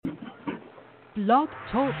Blog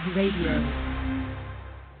Talk Radio.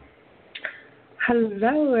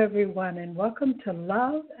 Hello, everyone, and welcome to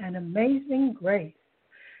Love and Amazing Grace.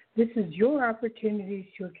 This is your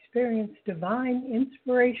opportunity to experience divine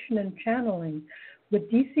inspiration and channeling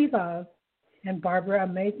with DC Love and Barbara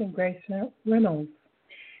Amazing Grace Reynolds.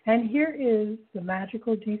 And here is the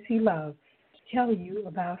magical DC Love to tell you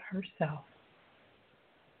about herself.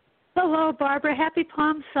 Hello, Barbara. Happy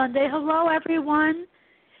Palm Sunday. Hello, everyone.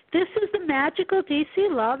 This is the magical DC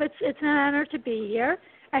Love. It's an honor to be here.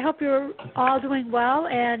 I hope you're all doing well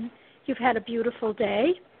and you've had a beautiful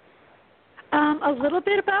day. A little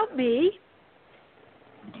bit about me.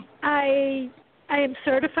 I am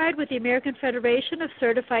certified with the American Federation of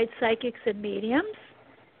Certified Psychics and Mediums.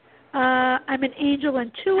 I'm an angel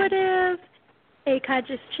intuitive, a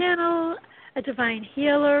conscious channel, a divine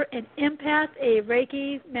healer, an empath, a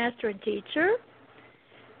Reiki master and teacher,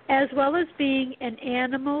 as well as being an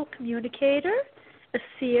animal communicator, a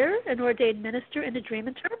seer, an ordained minister, and a dream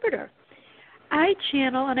interpreter. I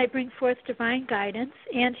channel and I bring forth divine guidance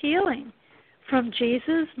and healing from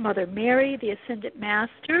Jesus, Mother Mary, the Ascended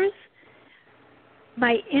Masters,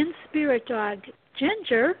 my in-spirit dog,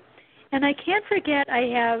 Ginger, and I can't forget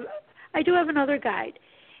I do have another guide,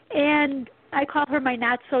 and I call her my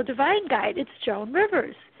not-so-divine guide. It's Joan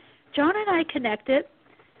Rivers. Joan and I connected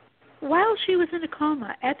while she was in a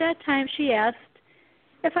coma. At that time, she asked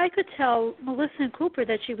if I could tell Melissa and Cooper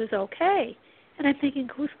that she was okay. And I'm thinking,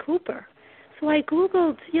 who's Cooper? So I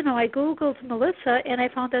Googled Melissa, and I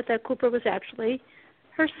found out that Cooper was actually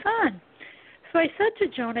her son. So I said to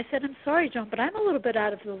Joan, I'm sorry, Joan, but I'm a little bit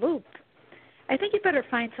out of the loop. I think you better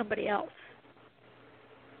find somebody else.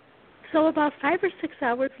 So about 5 or 6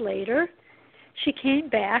 hours later, she came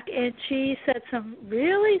back, and she said some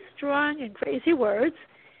really strong and crazy words.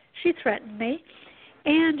 She threatened me.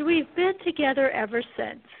 And we've been together ever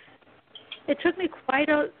since. It took me quite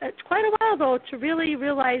a while, though, to really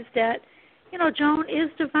realize that, Joan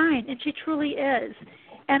is divine, and she truly is.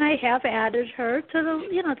 And I have added her to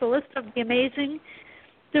the list of the amazing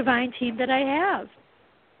divine team that I have.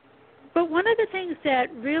 But one of the things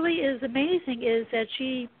that really is amazing is that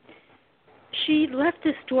she left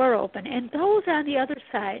this door open, and those on the other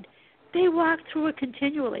side, they walk through it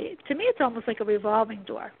continually. To me, it's almost like a revolving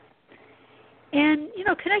door. And,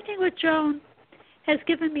 connecting with Joan has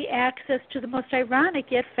given me access to the most ironic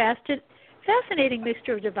yet fascinating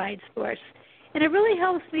mixture of divine source. And it really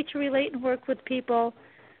helps me to relate and work with people,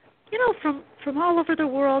 from all over the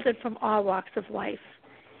world and from all walks of life.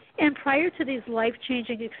 And prior to these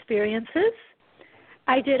life-changing experiences,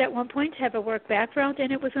 I did at one point have a work background,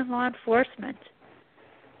 and it was in law enforcement.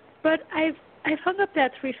 But I've hung up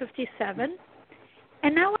that 357,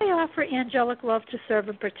 and now I offer angelic love to serve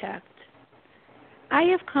and protect. I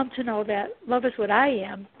have come to know that love is what I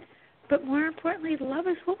am, but more importantly, love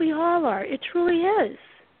is what we all are. It truly is.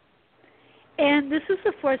 And this is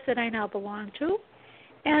the force that I now belong to,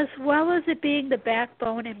 as well as it being the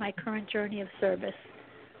backbone in my current journey of service.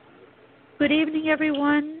 Good evening,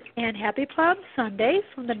 everyone, and happy Palm Sunday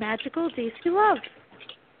from the magical DC Love.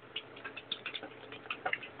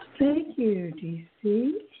 Thank you,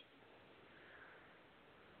 DC.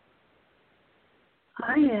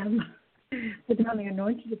 I am the divinely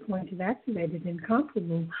anointed, appointed, activated,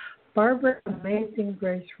 incomparable Barbara Amazing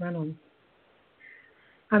Grace Reynolds.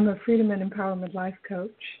 I'm a freedom and empowerment life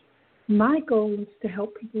coach. My goal is to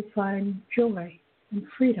help people find joy and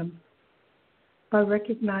freedom by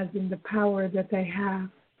recognizing the power that they have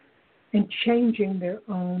and changing their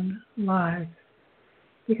own lives.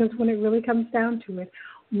 Because when it really comes down to it,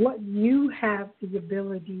 what you have the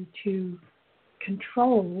ability to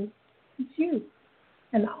control is you.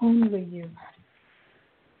 And only you.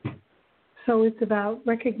 So it's about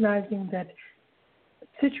recognizing that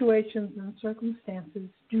situations and circumstances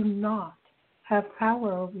do not have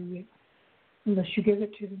power over you unless you give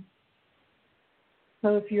it to them.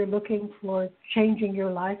 So if you're looking for changing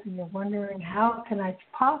your life and you're wondering, how can I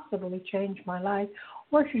possibly change my life?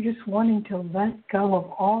 Or if you're just wanting to let go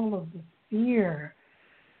of all of the fear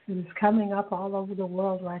that is coming up all over the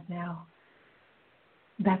world right now,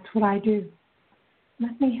 that's what I do.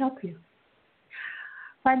 Let me help you.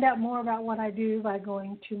 Find out more about what I do by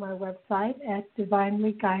going to my website at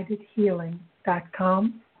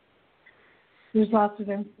divinelyguidedhealing.com. There's lots of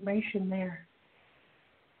information there.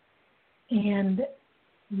 And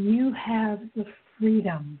you have the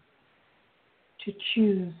freedom to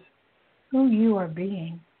choose who you are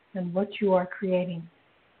being and what you are creating.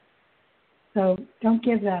 So don't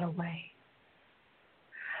give that away.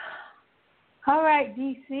 All right,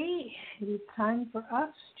 DC, it is time for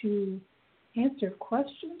us to answer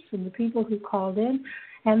questions from the people who called in,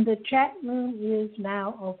 and the chat room is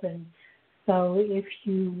now open. So if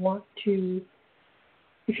you want to,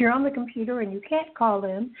 if you're on the computer and you can't call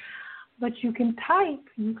in, but you can type,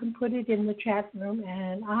 you can put it in the chat room,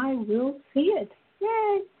 and I will see it.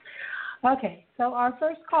 Yay! Okay, so our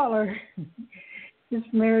first caller is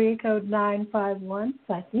area code 951.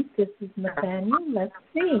 So I think this is Nathaniel. Let's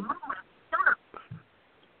see.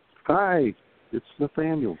 Hi, it's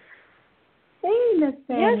Nathaniel. Hey,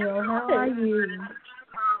 Nathaniel. Yes. How are you?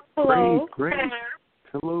 Hello. Great.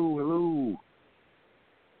 Hello.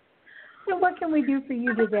 So what can we do for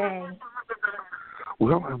you today?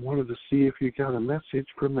 Well, I wanted to see if you got a message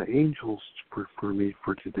from the angels for me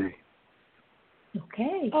for today.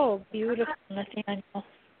 Okay. Oh, beautiful, Nathaniel.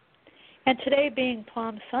 And today being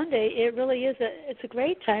Palm Sunday, it really is it's a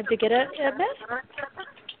great time to get a message.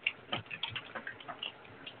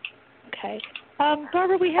 Okay.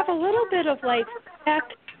 Barbara, we have a little bit of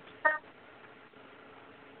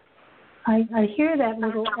I hear that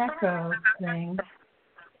little echo thing.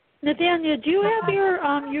 Nathaniel, do you have your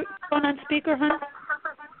phone on speaker, hon?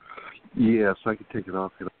 Yes, I can take it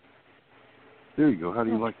off. There you go. How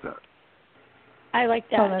do you like that? I like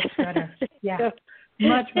that. Oh, that's better. Yeah.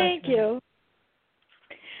 Much Thank better. you.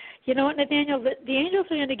 You know what, Nathaniel? The angels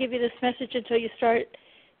are going to give you this message until you start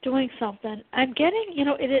doing something. I'm getting,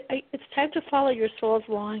 it's time to follow your soul's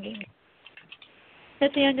longing.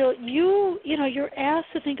 Nathaniel, you're asked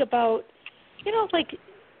to think about,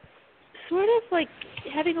 sort of like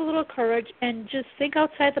having a little courage and just think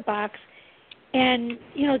outside the box and,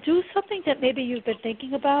 do something that maybe you've been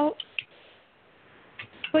thinking about.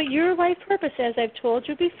 But your life purpose, as I've told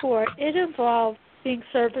you before, it involves being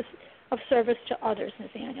of service to others,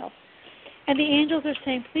 Nathaniel. And the angels are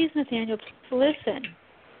saying, please, Nathaniel, please listen.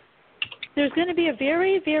 There's going to be a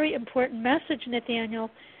very, very important message, Nathaniel,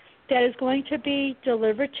 that is going to be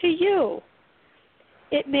delivered to you.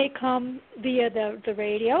 It may come via the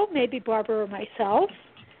radio, maybe Barbara or myself,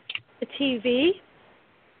 the TV.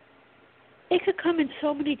 It could come in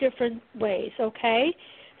so many different ways, okay?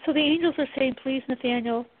 So the angels are saying, please,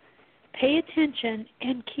 Nathaniel, pay attention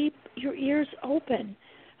and keep your ears open,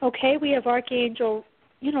 okay? We have Archangel,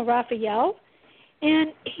 Raphael,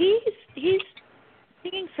 and he's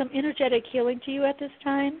bringing some energetic healing to you at this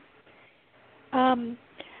time. I'm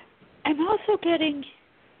also getting,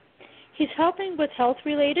 he's helping with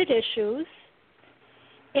health-related issues,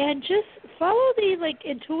 and just follow the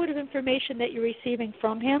intuitive information that you're receiving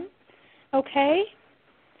from him, okay?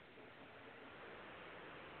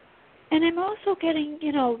 And I'm also getting,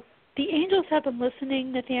 the angels have been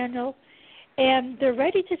listening, Nathaniel, and they're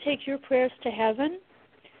ready to take your prayers to heaven.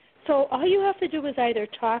 So all you have to do is either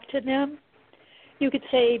talk to them. You could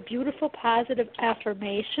say beautiful, positive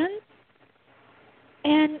affirmation.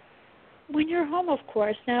 And when you're home, of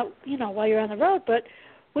course, now, while you're on the road, but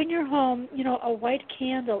when you're home, a white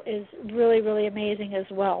candle is really, really amazing as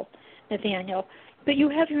well, Nathaniel. But you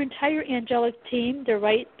have your entire angelic team. They're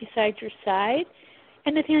right beside your side.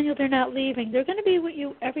 And, Nathaniel, they're not leaving. They're going to be with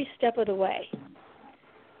you every step of the way.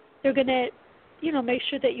 They're going to, make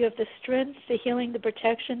sure that you have the strength, the healing, the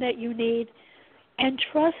protection that you need, and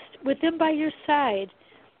trust with them by your side.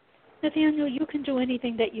 Nathaniel, you can do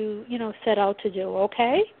anything that you, set out to do,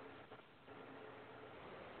 okay?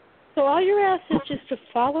 So all you're asked is just to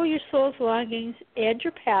follow your soul's longings and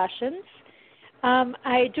your passions.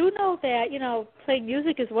 I do know that, playing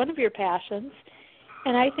music is one of your passions,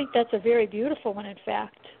 and I think that's a very beautiful one, in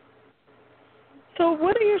fact. So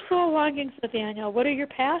what are your soul longings, Nathaniel? What are your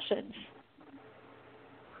passions?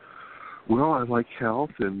 Well, I like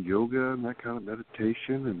health and yoga and that kind of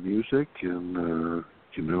meditation and music and,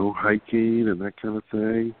 hiking and that kind of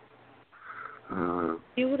thing.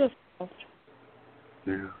 Beautiful.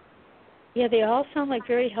 Yeah. Yeah, they all sound like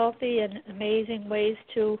very healthy and amazing ways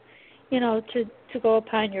to, to go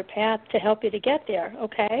upon your path to help you to get there,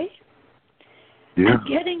 okay? Yeah. I'm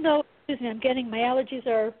getting my allergies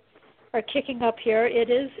are kicking up here. It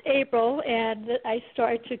is April, and I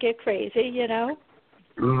start to get crazy,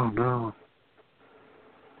 Oh, no.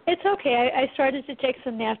 It's okay. I started to take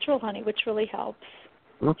some natural honey, which really helps.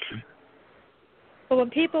 Okay. But when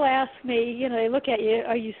people ask me, they look at you,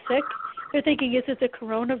 are you sick? They're thinking, is it the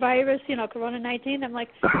coronavirus, Corona-19? I'm like,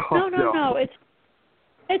 no.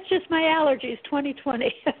 It's just my allergies,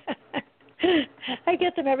 2020. I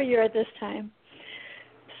get them every year at this time.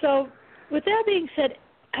 So with that being said,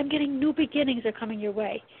 I'm getting new beginnings are coming your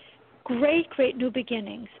way. Great, great new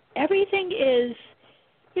beginnings. Everything is,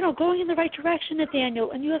 going in the right direction,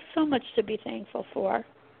 Nathaniel, and you have so much to be thankful for.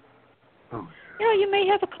 Oh. You may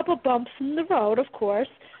have a couple bumps in the road, of course.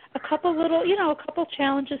 a couple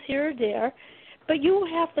challenges here or there, but you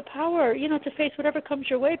have the power, to face whatever comes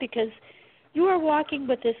your way because you are walking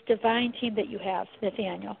with this divine team that you have,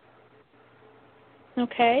 Nathaniel.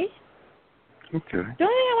 Okay? Okay. The only thing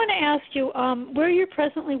I want to ask you, where you're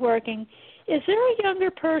presently working, is there a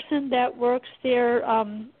younger person that works there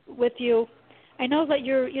with you? I know that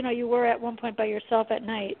you were at one point by yourself at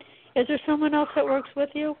night. Is there someone else that works with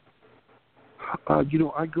you? I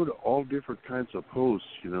go to all different kinds of posts,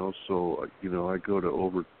 so, I go to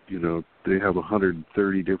over, they have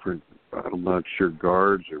 130 different, I'm not sure,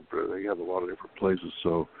 guards, but they have a lot of different places,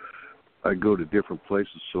 so I go to different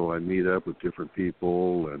places, so I meet up with different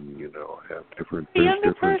people and, have different... A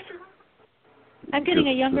younger person? I'm getting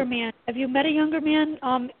a younger man. Have you met a younger man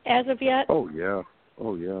as of yet? Oh, yeah.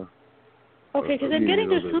 Okay, because I'm getting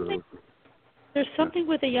there's something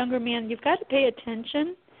with a younger man. You've got to pay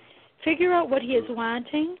attention. Figure out what he is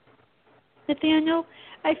wanting, Nathaniel.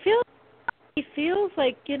 I feel he feels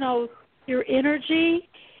like, your energy,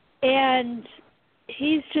 and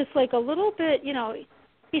he's just like a little bit,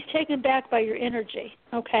 he's taken back by your energy,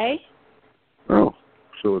 okay? Oh,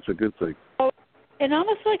 so it's a good thing. And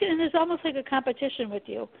there's almost like a competition with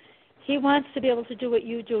you. He wants to be able to do what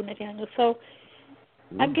you do, Nathaniel. So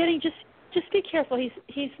I'm getting just be careful.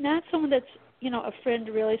 He's not someone that's, a friend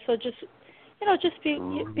really. So just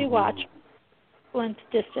be watchful and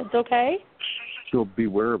distant, okay? So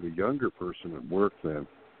beware of a younger person at work then.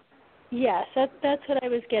 Yes, that's what I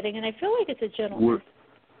was getting, and I feel like it's a gentleman.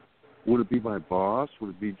 Would it be my boss?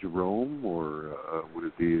 Would it be Jerome, or would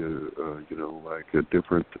it be like a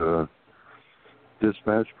different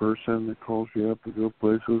dispatch person that calls you up to go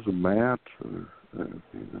places, a Matt?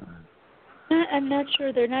 I'm not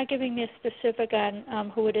sure. They're not giving me a specific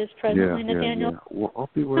on who it is presently, Nathaniel. Yeah. Well, I'll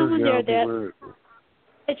be aware.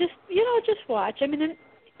 Just watch. I mean,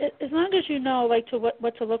 as long as you know,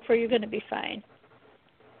 what to look for, you're going to be fine.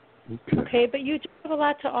 Okay, but you do have a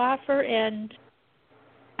lot to offer, and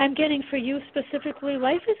I'm getting for you specifically,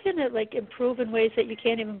 life is going to improve in ways that you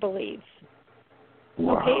can't even believe.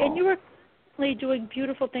 Wow. Okay, and you are doing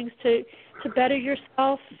beautiful things to better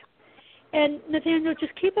yourself. And Nathaniel,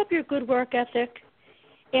 just keep up your good work ethic,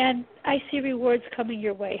 and I see rewards coming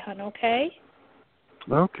your way, hon. Okay.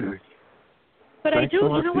 Okay. But Thanks I do.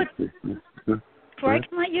 You know what? Before I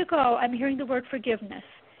can let you go, I'm hearing the word forgiveness.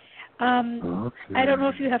 Okay. I don't know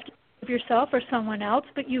if you have to forgive yourself or someone else,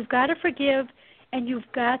 but you've got to forgive and you've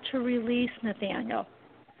got to release, Nathaniel.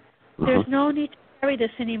 There's no need to carry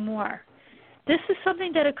this anymore. This is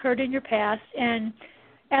something that occurred in your past, and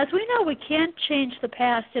as we know, we can't change the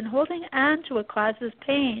past, and holding on to it causes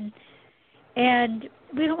pain, and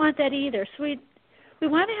we don't want that either. So we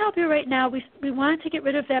want to help you right now. We want to get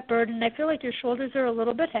rid of that burden. I feel like your shoulders are a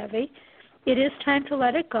little bit heavy. It is time to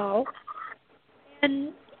let it go,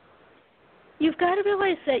 and you've got to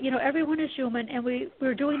realize that, everyone is human, and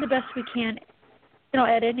we're doing the best we can,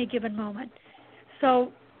 at any given moment.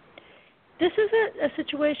 So this is a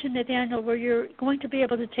situation, Nathaniel, where you're going to be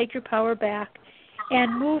able to take your power back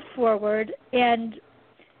and move forward. And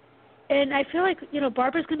I feel like,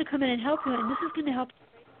 Barbara's going to come in and help you, and this is going to help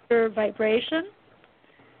your vibration,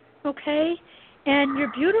 okay? And your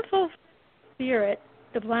beautiful spirit,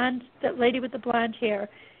 that lady with the blonde hair,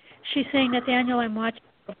 she's saying, Nathaniel, I'm watching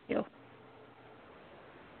you.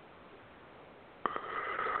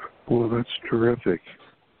 Well, that's terrific.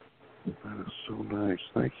 That is so nice.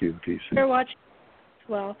 Thank you, DC. They're watching as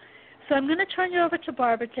well. So I'm going to turn you over to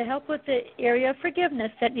Barbara to help with the area of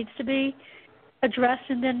forgiveness that needs to be addressed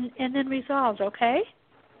and then resolved, okay?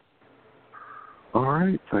 All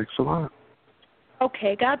right. Thanks a lot.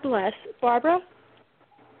 Okay. God bless. Barbara?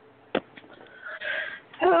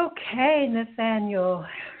 Okay, Nathaniel.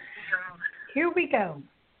 Here we go.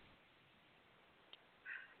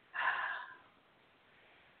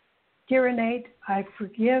 Dear Innate, I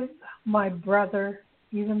forgive my brother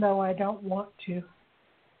even though I don't want to.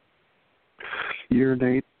 Dear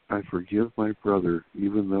Nate, I forgive my brother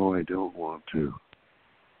even though I don't want to.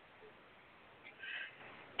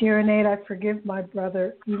 Dear Innate, I forgive my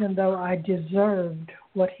brother even though I deserved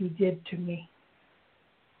what he did to me.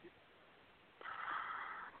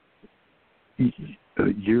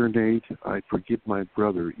 Dear Nate, I forgive my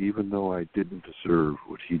brother even though I didn't deserve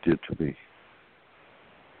what he did to me.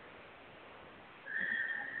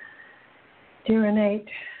 Dear Innate,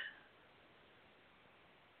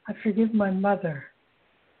 I forgive my mother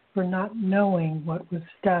for not knowing what was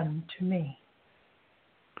done to me.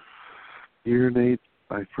 Dear Nate,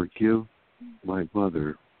 I forgive my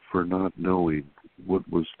mother for not knowing what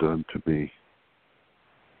was done to me.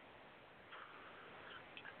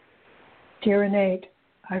 Dear Innate,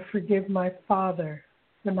 I forgive my father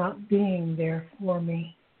for not being there for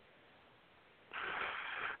me.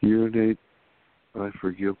 Dear Nate, I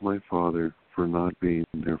forgive my father for not being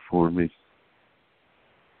there for me.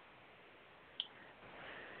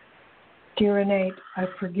 Dear Innate, I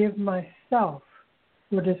forgive myself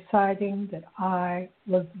for deciding that I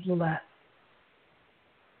was less.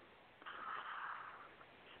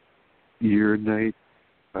 Dear Nate,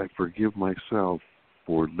 I forgive myself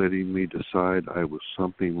for letting me decide I was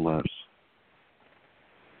something less.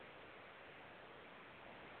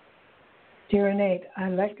 Dear Innate, I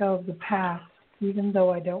let go of the past even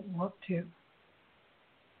though I don't want to.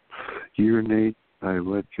 Dear Nate, I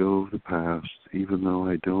let go of the past even though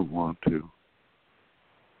I don't want to.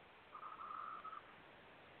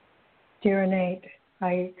 Dear Innate,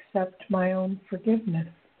 I accept my own forgiveness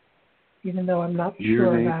even though I'm not Dear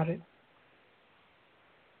sure Innate, about it.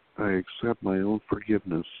 I accept my own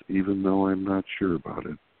forgiveness even though I'm not sure about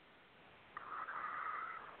it.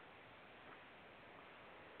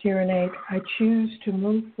 Dear Innate, I choose to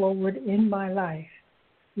move forward in my life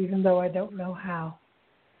even though I don't know how.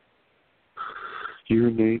 Dear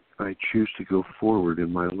Nate, I choose to go forward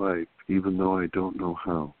in my life even though I don't know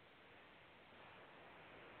how.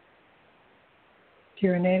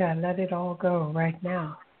 Dear Innate, I let it all go right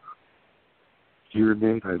now. Dear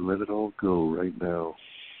Nate, I let it all go right now.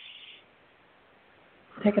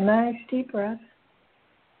 Take a nice deep breath.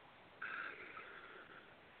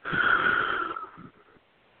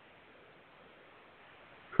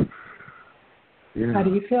 Yeah, how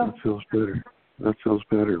do you feel? That feels better. That feels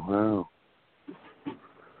better. Wow.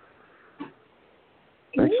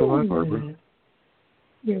 Thanks a lot, Barbara.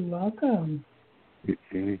 You're welcome.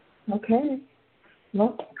 Okay. Okay.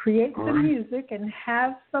 Well, create All some right. music and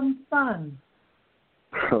have some fun.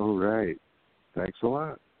 All right. Thanks a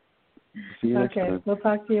lot. See you next Okay, time. we'll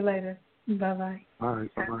talk to you later. Bye-bye. Bye.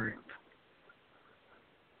 Bye-bye.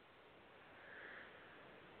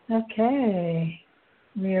 Okay.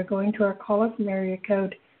 We are going to our caller from area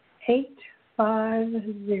code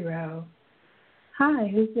 850. Hi,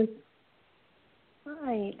 who's this?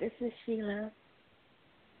 Hi, this is Sheila.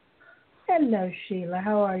 Hello, Sheila.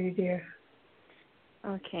 How are you, dear?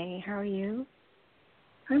 Okay, how are you?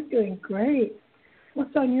 I'm doing great.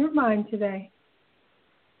 What's on your mind today?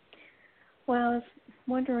 Well, I was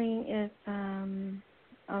wondering if the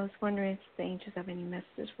angels have any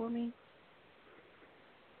messages for me.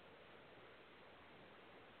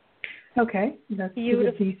 Okay, that's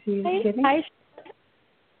Beautiful. the DC is getting. Hi.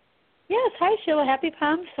 Yes, hi Sheila. Happy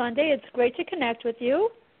Palm Sunday. It's great to connect with you.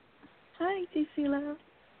 Hi, DC Love.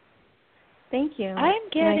 Thank you. I'm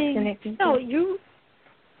getting. Nice connecting. No,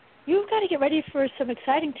 you've got to get ready for some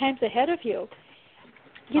exciting times ahead of you.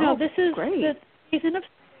 You know, this is great. the season of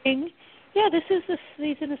spring. Yeah, this is the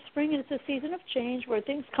season of spring, and it's a season of change where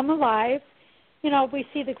things come alive. You know, we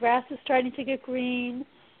see the grass is starting to get green,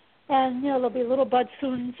 and, you know, there'll be little buds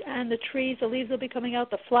soon, and the trees, the leaves will be coming out,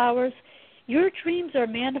 the flowers. Your dreams are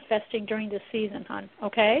manifesting during this season, hon,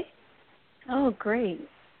 okay? Oh, great.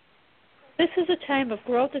 This is a time of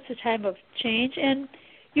growth. It's a time of change, and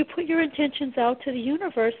you put your intentions out to the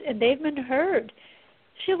universe, and they've been heard.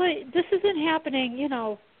 Sheila, this isn't happening, you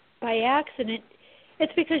know, by accident.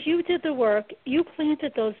 It's because you did the work. You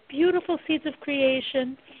planted those beautiful seeds of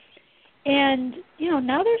creation, and, you know,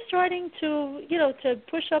 now they're starting to, you know, to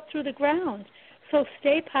push up through the ground. So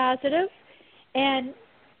stay positive and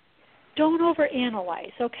don't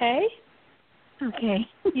overanalyze, okay? Okay.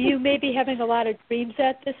 You may be having a lot of dreams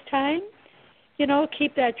at this time. You know,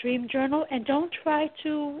 keep that dream journal, and don't try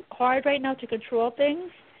too hard right now to control things,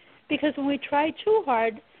 because when we try too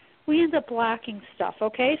hard, we end up blocking stuff,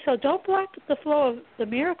 okay? So don't block the flow of the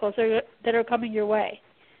miracles that are coming your way.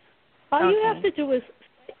 All you have to do is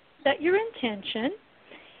set your intention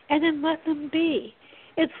and then let them be.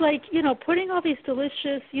 It's like, you know, putting all these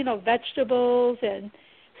delicious, you know, vegetables and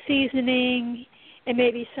seasoning and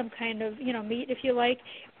maybe some kind of, you know, meat if you like,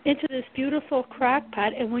 into this beautiful crock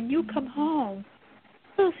pot. And when you come home,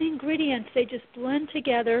 those ingredients, they just blend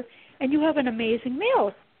together and you have an amazing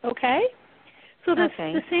meal, okay? So that's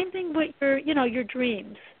the same thing with your, you know, your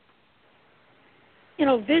dreams. You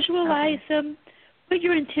know, visualize them, put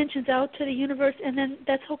your intentions out to the universe, and then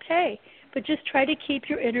that's okay. But just try to keep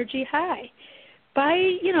your energy high.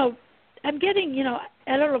 You know, I'm getting, you know,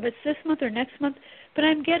 I don't know if it's this month or next month, but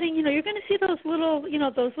I'm getting, you know, you're going to see those little, you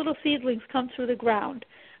know, those little seedlings come through the ground,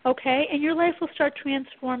 okay? And your life will start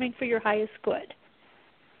transforming for your highest good.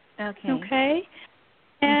 Okay?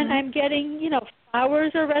 And I'm getting, you know,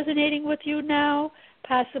 flowers are resonating with you now,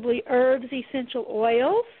 possibly herbs, essential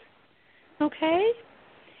oils, okay?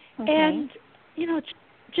 And, you know,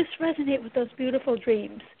 just resonate with those beautiful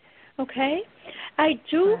dreams, Okay? I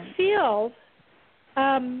do feel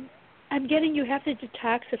I'm getting you have to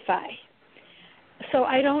detoxify. So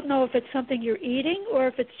I don't know if it's something you're eating or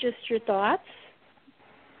if it's just your thoughts.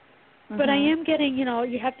 But I am getting,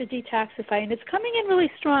 you have to detoxify, and it's coming in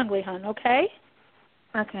really strongly, hon, okay?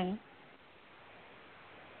 Okay.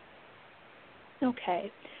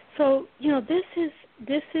 Okay. So, this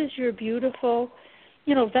is your beautiful,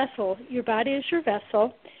 vessel. Your body is your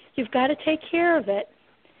vessel. You've got to take care of it.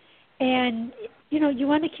 And, you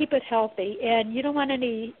want to keep it healthy, and you don't want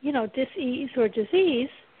any, dis-ease or disease.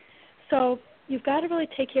 So you've got to really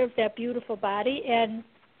take care of that beautiful body and,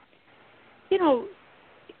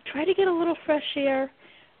 try to get a little fresh air.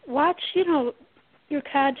 Watch, your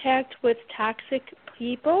contact with toxic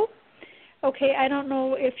people. Okay, I don't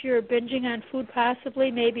know if you're binging on food possibly,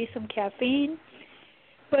 maybe some caffeine.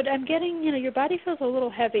 But I'm getting, your body feels a little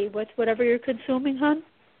heavy with whatever you're consuming, hon.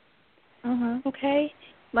 Okay?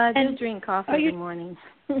 Well, I do drink coffee in the morning.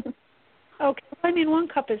 Okay. I mean, 1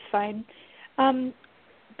 cup is fine.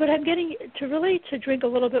 But I'm getting to drink a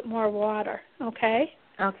little bit more water, okay?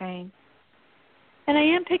 Okay. And I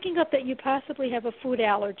am picking up that you possibly have a food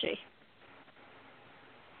allergy.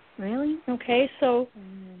 Really? Okay, so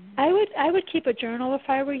I would keep a journal if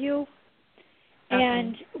I were you,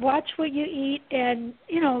 and watch what you eat, and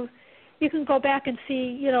you can go back and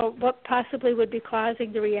see what possibly would be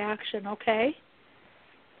causing the reaction. Okay.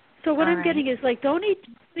 So what I'm getting is don't eat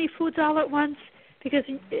any foods all at once because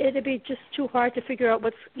it'd be just too hard to figure out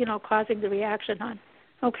what's causing the reaction, hon.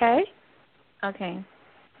 Okay. Okay.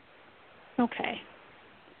 Okay.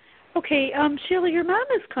 Okay, Sheila, your mom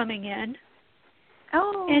is coming in.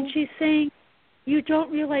 Oh. And she's saying, you don't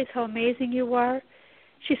realize how amazing you are.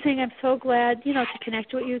 She's saying, I'm so glad, to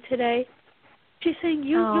connect with you today. She's saying,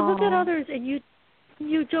 you look at others and you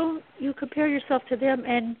compare yourself to them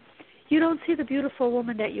and you don't see the beautiful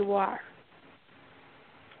woman that you are.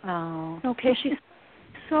 Oh. Okay, she's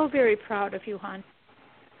so very proud of you, hon.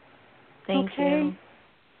 Thank you.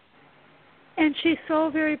 And she's so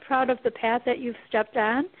very proud of the path that you've stepped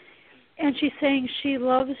on. And she's saying she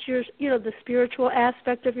loves your, the spiritual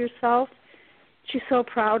aspect of yourself. She's so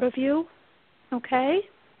proud of you. Okay?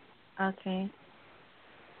 Okay.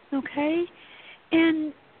 Okay?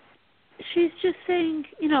 And she's just saying,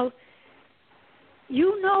 you know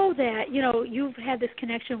that, you've had this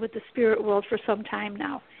connection with the spirit world for some time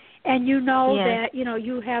now. And that,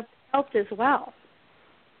 you have helped as well.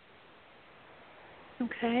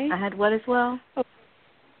 Okay? I had what as well? Oh,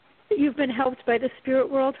 you've been helped by the spirit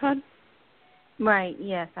world, hon? Right,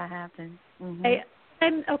 yes, I have been.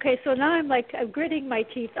 Mm-hmm. Okay, so now I'm gritting my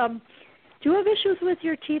teeth. Do you have issues with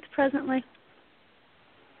your teeth presently?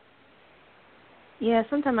 Yeah,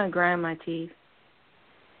 sometimes I grind my teeth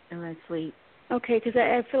in my sleep. Okay, because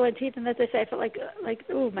I feel my teeth, and as I say, I feel like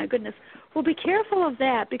oh my goodness. Well, be careful of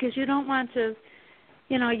that because you don't want to,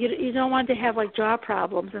 you don't want to have jaw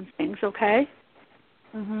problems and things. Okay.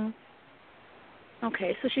 Mhm.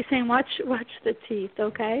 Okay, so she's saying watch the teeth.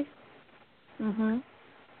 Okay. Mhm.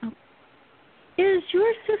 Is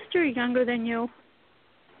your sister younger than you?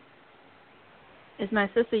 Is my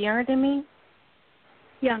sister younger than me?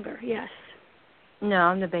 Younger, yes. No,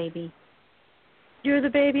 I'm the baby. You're the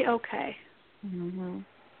baby? Okay. Mhm.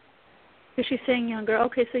 So she's saying younger.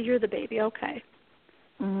 Okay, so you're the baby. Okay.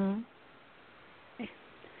 Mhm. Okay.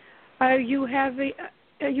 Are you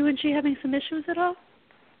and she having some issues at all?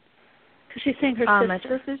 Because she's saying her sister. My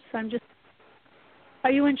sister. So I'm just.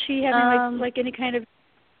 Are you and she having like any kind of?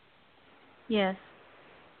 Yes.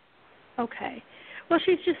 Okay. Well,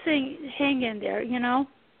 she's just saying, hang in there,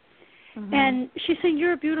 Mhm. And she's saying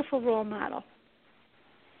you're a beautiful role model.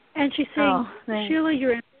 And she's saying, Sheila,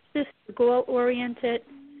 you're ambitious, you're goal-oriented.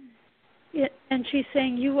 And she's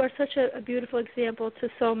saying you are such a beautiful example to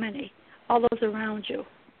so many, all those around you.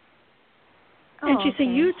 And she's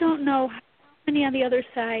saying you don't know how many on the other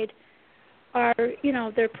side are,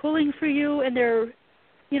 they're pulling for you and they're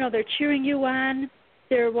cheering you on.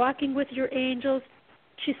 They're walking with your angels.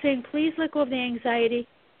 She's saying, please let go of the anxiety.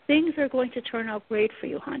 Things are going to turn out great for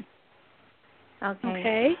you, hon. Okay.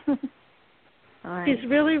 Okay? All right. She's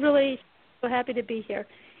really, really so happy to be here.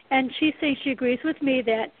 And she's saying she agrees with me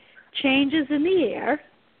that change is in the air.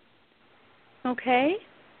 Okay?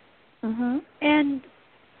 Mhm. And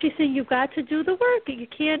she's saying you've got to do the work. You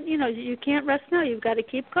can't, you can't rest now. You've got to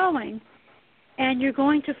keep going. And you're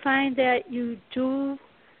going to find that you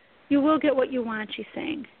will get what you want, she's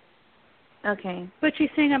saying. Okay. But she's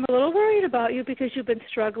saying, I'm a little worried about you because you've been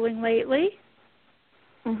struggling lately.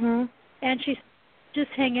 Mhm. And she's just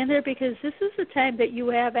hang in there because this is the time that you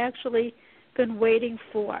have actually been waiting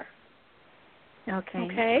for. Okay.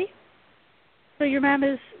 Okay? So your mom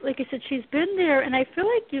is, like I said, she's been there, and I feel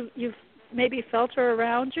like you've maybe felt her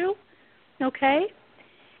around you, okay?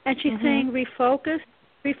 And she's saying, refocus,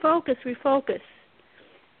 refocus, refocus.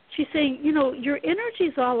 She's saying, your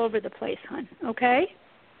energy's all over the place, hon, okay?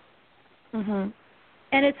 Mhm.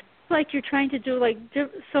 And it's like you're trying to do, like,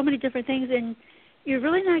 so many different things, and you're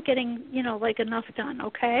really not getting, like, enough done,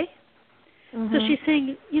 okay? So she's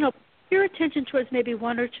saying, put your attention towards maybe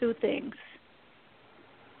one or two things.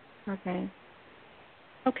 Okay.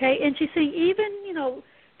 Okay, and she's saying even,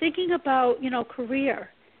 thinking about,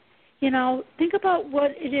 career, think about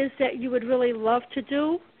what it is that you would really love to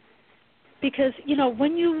do. Because,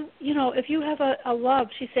 when if you have a love,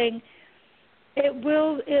 she's saying it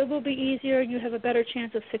will be easier and you have a better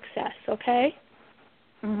chance of success, okay?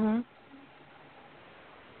 Mhm.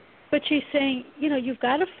 But she's saying, you've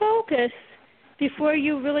got to focus before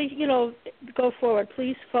you really, go forward.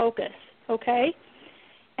 Please focus, okay?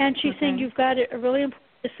 And she's saying you've got a really important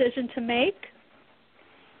decision to make.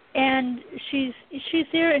 And she's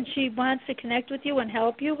there and she wants to connect with you and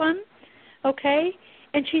help you, hon, okay?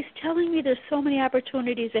 And she's telling me there's so many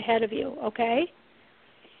opportunities ahead of you, okay?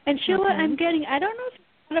 And Sheila, I'm getting, I don't know if you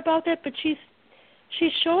thought about that, but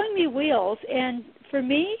she's showing me wheels. And for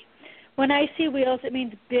me, when I see wheels, it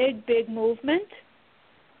means big, big movement.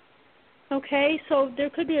 Okay, so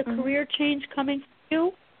there could be a career change coming for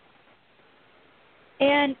you.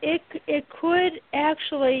 And it could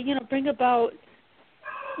actually, bring about,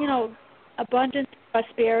 abundance,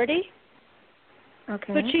 prosperity.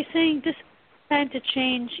 Okay. But she's saying this is time to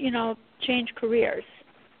change careers.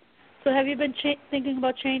 So have you been thinking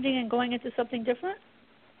about changing and going into something different?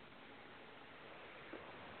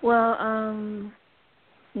 Well,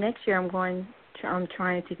 next year I'm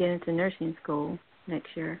trying to get into nursing school next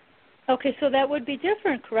year. Okay, so that would be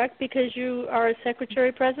different, correct? Because you are a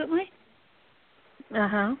secretary presently?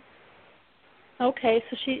 Uh-huh. Okay,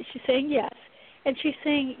 so she's saying yes. And she's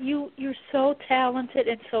saying you're so talented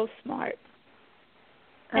and so smart.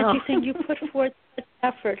 And she's saying you put forth such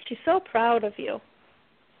effort. She's so proud of you.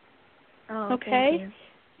 Oh, okay? Thank you.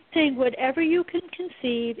 She's saying whatever you can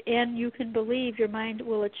conceive and you can believe, your mind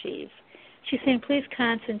will achieve. She's saying please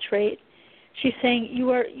concentrate. She's saying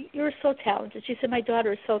you're so talented. She said my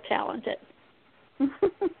daughter is so talented.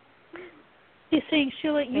 She's saying,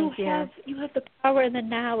 Sheila, you have the power and the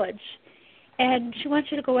knowledge, and she wants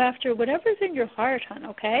you to go after whatever's in your heart, hon,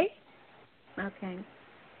 okay? Okay.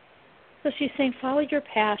 So she's saying follow your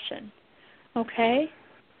passion, okay?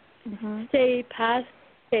 Mhm. Stay positive,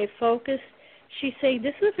 stay focused. She's saying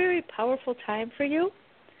this is a very powerful time for you,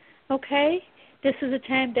 okay? This is a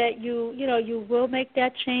time that you will make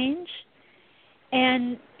that change.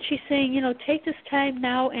 And she's saying, take this time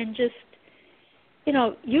now and just,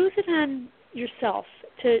 use it on yourself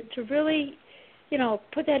to really,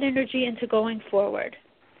 put that energy into going forward.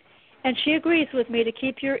 And she agrees with me to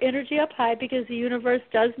keep your energy up high because the universe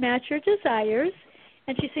does match your desires.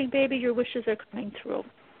 And she's saying, baby, your wishes are coming through.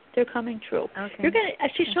 They're coming true. Okay. You're gonna.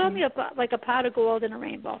 She's showing me a pot of gold and a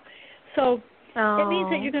rainbow. So it means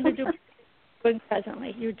that you're going to do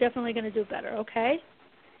presently. You're definitely going to do better. Okay.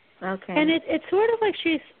 Okay. And it's sort of like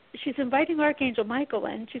she's inviting Archangel Michael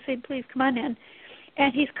in. She's saying, please come on in.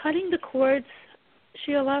 And he's cutting the cords,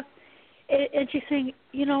 Sheila. And she's saying,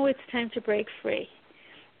 it's time to break free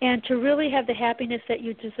and to really have the happiness that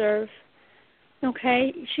you deserve.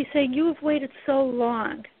 Okay? She's saying, you have waited so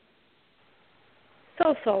long.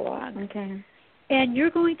 So long. Okay. And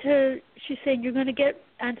she's saying, you're going to get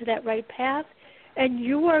onto that right path, and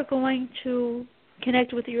you are going to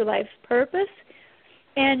connect with your life's purpose.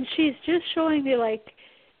 And she's just showing me, like,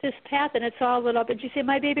 this path, and it's all lit up. And she said,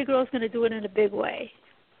 my baby girl's going to do it in a big way.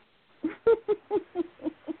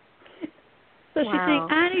 So she's saying,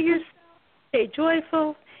 honor yourself, stay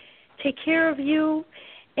joyful, take care of you.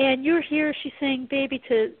 And you're here, she's saying, baby,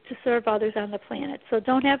 to serve others on the planet. So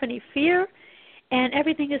don't have any fear, and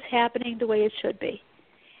everything is happening the way it should be.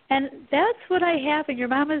 And that's what I have. And your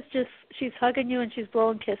mama's she's hugging you and she's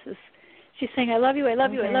blowing kisses. She's saying, I love you, I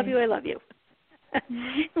love you, I love you, I love you.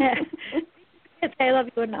 I love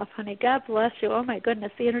you enough, honey. God bless you. Oh, my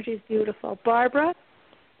goodness, the energy is beautiful. Barbara?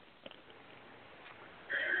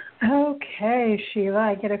 Okay, Sheila,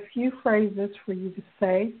 I get a few phrases for you to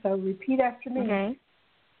say, so repeat after me.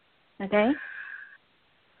 Okay.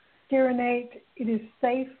 Dear Innate, it is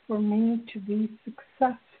safe for me to be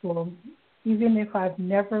successful, even if I've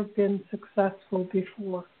never been successful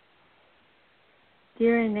before.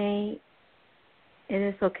 Dear Innate, it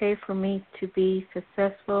is okay for me to be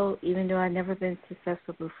successful, even though I've never been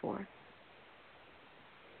successful before.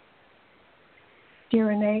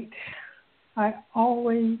 Dear Innate, I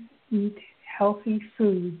always eat healthy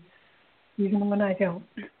foods, even when I don't.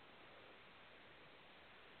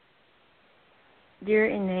 Dear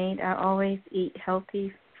Innate, I always eat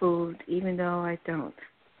healthy food, even though I don't.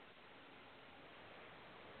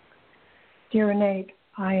 Dear Innate,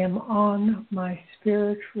 I am on my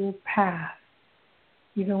spiritual path,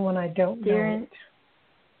 even when I don't know it.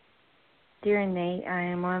 Dear Innate, I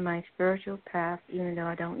am on my spiritual path, even though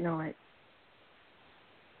I don't know it.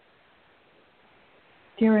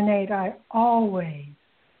 Dear Innate, I always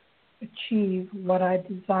achieve what I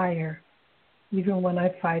desire, even when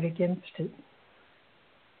I fight against it.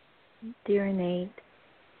 Dear Innate,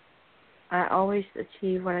 I always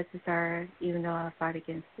achieve what I desire, even though I fight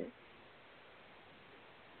against it.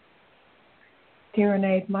 Dear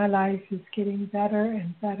Innate, my life is getting better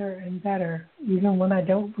and better and better, even when I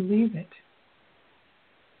don't believe it.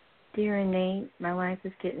 Dear Innate, my life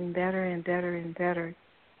is getting better and better and better,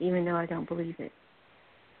 even though I don't believe it.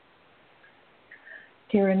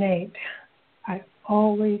 Dear Innate, I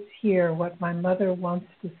always hear what my mother wants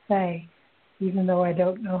to say, even though I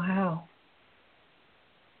don't know how.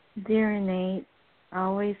 Dear Innate, I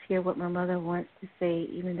always hear what my mother wants to say,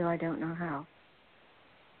 even though I don't know how.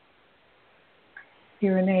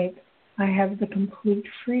 Dear Innate, I have the complete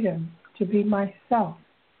freedom to be myself,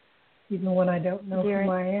 even when I don't know who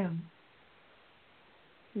I am.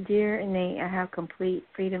 Dear Innate, I have complete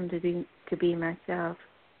freedom to be myself,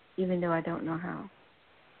 even though I don't know how.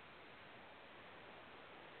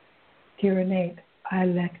 Dear Innate, I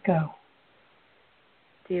let go.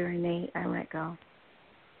 Dear Innate, I let go.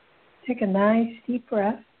 Take a nice deep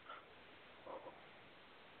breath.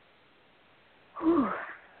 Whew.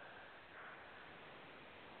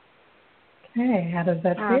 Okay, how does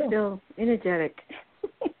that feel? I feel energetic.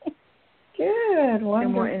 Good,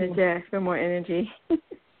 wonderful. Feel more energy.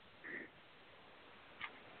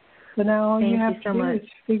 So now all you have so to do much. is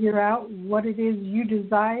figure out what it is you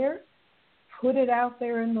desire, put it out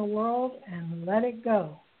there in the world, and let it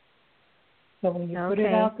go. So when you put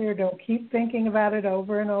it out there, don't keep thinking about it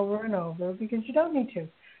over and over and over, because you don't need to.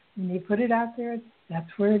 When you put it out there, that's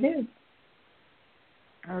where it is.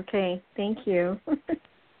 Okay, thank you.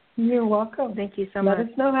 You're welcome. Thank you so much. Let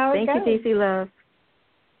us know how it goes. Thank you, Daisy Love.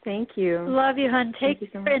 Thank you. Love you, hon.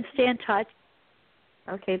 Take care and stay in touch.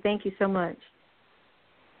 Okay, thank you so much.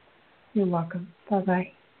 You're welcome.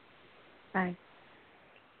 Bye-bye. Bye.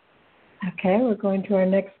 Okay, we're going to our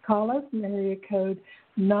next caller from area code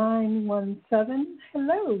 917.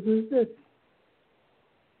 Hello, who's this?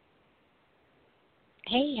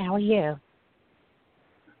 Hey, how are you?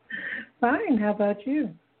 Fine, how about you?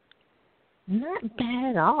 Not bad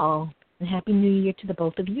at all. And Happy New Year to the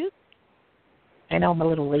both of you. I know I'm a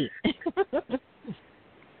little late.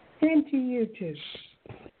 And to you, too.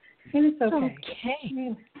 And it's okay. Okay. I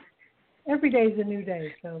mean, every day is a new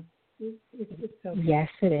day, so it's okay. Yes,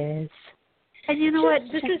 it is. And you know what?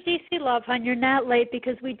 This is DC Love, hon. You're not late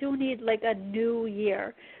because we do need like a new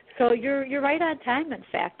year. So you're right on time. In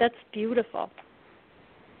fact, that's beautiful.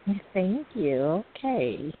 Thank you.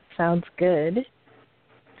 Okay, sounds good.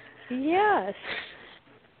 Yes.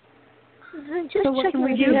 Just so what checking can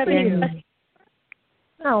we with do for you?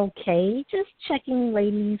 Okay, just checking,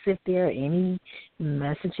 ladies, if there are any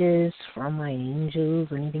messages from my angels,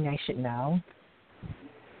 anything I should know.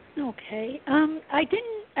 Okay. I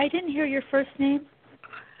didn't hear your first name.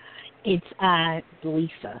 It's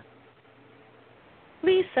Lisa.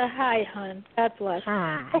 Lisa, hi, hon. God bless.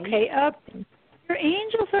 Hi. Okay. Your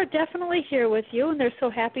angels are definitely here with you, and they're so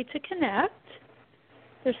happy to connect.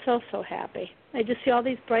 They're so happy. I just see all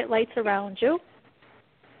these bright lights around you.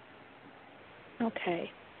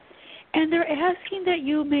 Okay. And they're asking that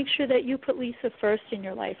you make sure that you put Lisa first in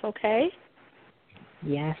your life, okay?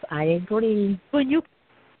 Yes, I agree.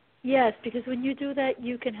 Yes, because when you do that,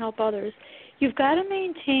 you can help others. You've got to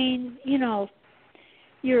maintain,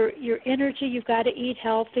 your energy. You've got to eat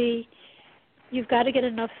healthy. You've got to get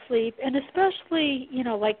enough sleep. And especially,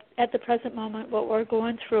 like at the present moment, what we're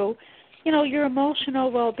going through, your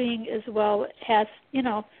emotional well-being as well has, you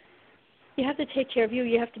have to take care of you.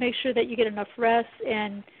 You have to make sure that you get enough rest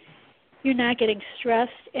and you're not getting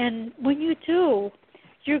stressed. And when you do,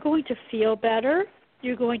 you're going to feel better.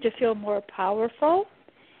 You're going to feel more powerful.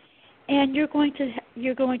 And you're going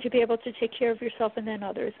to be able to take care of yourself and then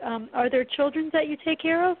others. Are there children that you take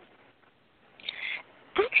care of?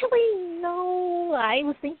 Actually, no. I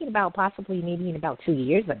was thinking about possibly maybe in about 2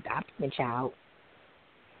 years adopting a child.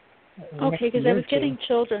 Okay, because I was getting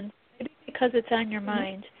children. Maybe because it's on your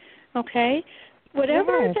mind. Okay?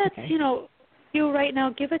 Whatever that's, you right now,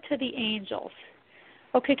 give it to the angels.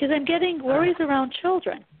 Okay, because I'm getting worries around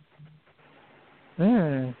children.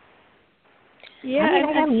 Yeah,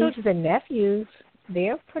 I have nieces and nephews.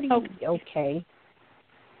 They're pretty okay.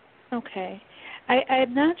 Okay.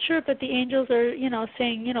 I'm not sure, but the angels are,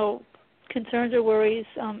 saying, concerns or worries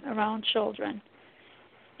around children.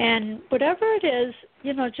 And whatever it is,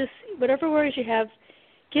 just whatever worries you have,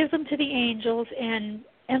 give them to the angels and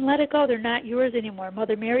let it go. They're not yours anymore.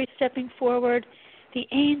 Mother Mary's stepping forward. The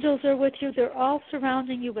angels are with you. They're all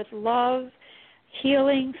surrounding you with love,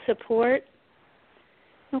 healing, support.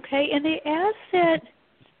 Okay? And they ask that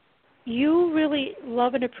you really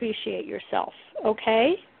love and appreciate yourself.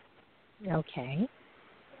 Okay? Okay.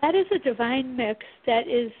 That is a divine mix that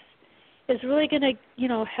is really going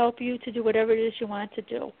to, help you to do whatever it is you want to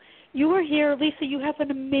do. You are here, Lisa. You have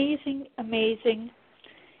an amazing, amazing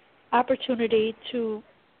opportunity to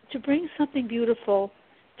bring something beautiful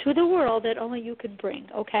to the world that only you can bring.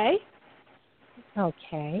 Okay?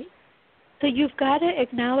 Okay. So you've got to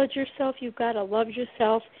acknowledge yourself. You've got to love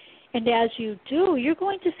yourself. And as you do, you're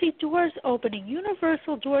going to see doors opening,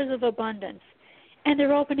 universal doors of abundance. And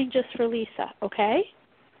they're opening just for Lisa. Okay?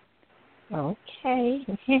 Okay.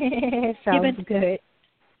 Sounds good.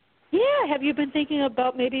 Yeah. Have you been thinking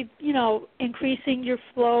about maybe, increasing your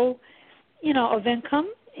flow, of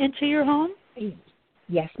income into your home?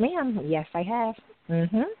 Yes, ma'am. Yes, I have.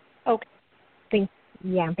 Mhm. Okay.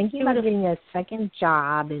 I'm thinking about getting a second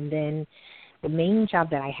job, and then the main job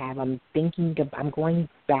that I have, I'm going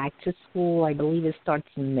back to school. I believe it starts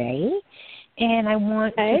in May, and I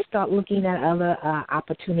want to start looking at other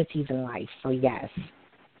opportunities in life. So yes.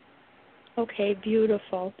 Okay,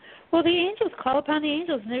 beautiful. Well, the angels, call upon the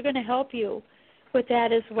angels, and they're going to help you with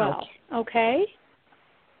that as well. Okay?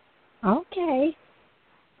 Okay.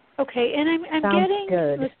 Okay, and I'm Sounds getting,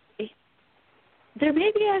 good. let's see, there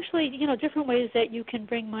may be actually, different ways that you can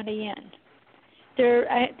bring money in.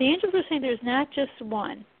 The angels are saying there's not just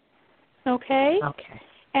one. Okay? Okay.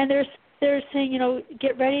 And they're saying,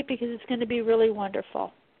 get ready because it's going to be really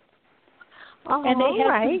wonderful. Oh, and all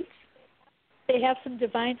right. They have some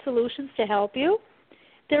divine solutions to help you.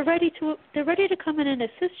 They're ready to come in and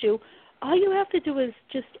assist you. All you have to do is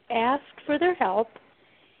just ask for their help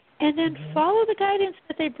and then follow the guidance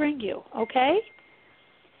that they bring you, okay?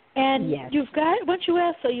 And once you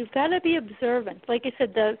ask, you've got to be observant. Like I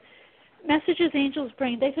said, the messages angels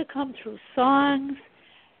bring, they could come through songs.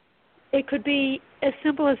 It could be as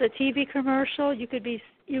simple as a TV commercial. You could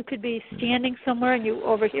be standing somewhere and you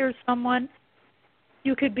overhear someone.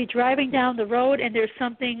 You could be driving down the road and there's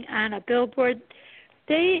something on a billboard.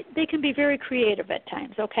 They can be very creative at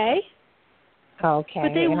times, okay?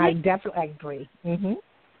 Okay, I definitely agree. Mhm.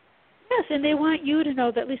 Yes, and they want you to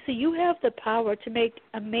know that, Lisa, you have the power to make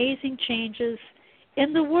amazing changes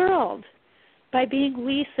in the world by being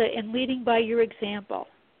Lisa and leading by your example.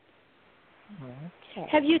 Okay.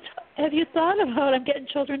 Have you thought about, I'm getting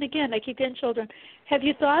children again, I keep getting children. Have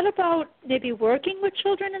you thought about maybe working with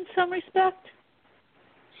children in some respect?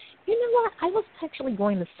 You know what? I was actually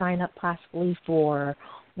going to sign up possibly for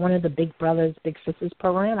one of the Big Brothers, Big Sisters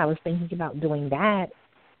program. I was thinking about doing that.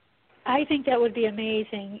 I think that would be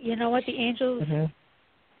amazing. You know what, the angels,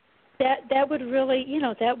 that would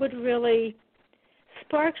really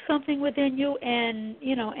spark something within you and,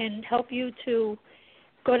 and help you to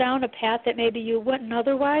go down a path that maybe you wouldn't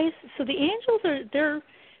otherwise. So the angels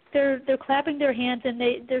they're clapping their hands and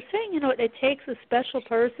they're saying, it takes a special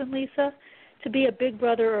person, Lisa, to be a big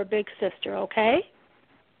brother or a big sister, okay?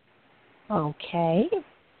 Okay.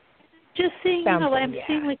 Just seeing,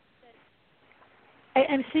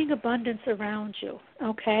 I'm seeing abundance around you,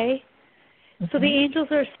 okay? So the angels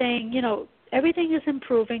are saying, everything is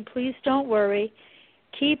improving. Please don't worry.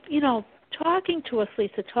 Keep, talking to us,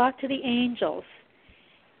 Lisa. Talk to the angels.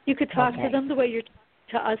 You could talk to them the way you're talking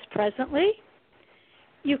to us presently.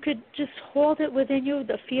 You could just hold it within you,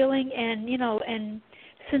 the feeling, and, and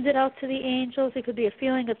send it out to the angels. It could be a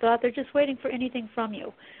feeling, a thought. They're just waiting for anything from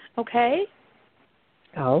you, okay?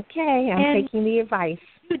 Okay, I'm taking the advice.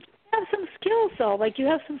 You have some skills, though. Like you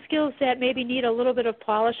have some skills that maybe need a little bit of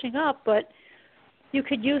polishing up, but you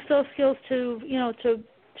could use those skills to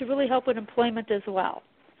really help with employment as well.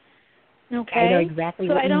 Okay? I know exactly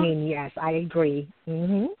what you mean. Yes, I agree.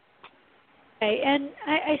 Mhm. Okay, and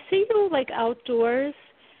I see you like outdoors,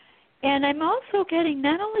 and I'm also getting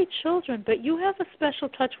not only children, but you have a special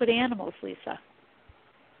touch with animals, Lisa.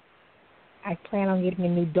 I plan on getting a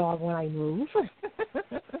new dog when I move.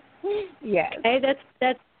 Yes. Okay,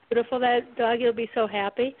 that's beautiful. That dog, you'll be so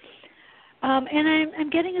happy. And I'm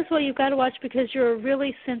getting as well. You've got to watch because you're a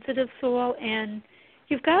really sensitive soul, and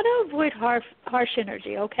you've got to avoid harsh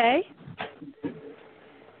energy. Okay.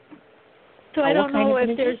 So I don't know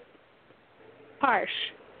if there's harsh,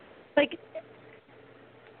 like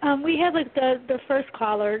we had like the first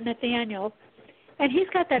caller, Nathaniel, And he's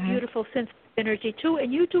got that beautiful sense of energy, too,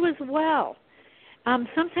 and you do as well.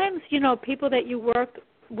 Sometimes, people that you work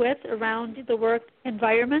with around the work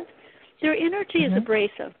environment, their energy is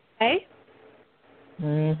abrasive, okay?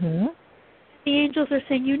 Mm-hmm. The angels are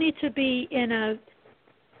saying you need to be in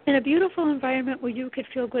a beautiful environment where you could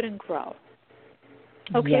feel good and grow.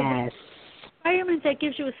 Okay? Yes. Environment that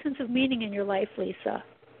gives you a sense of meaning in your life, Lisa.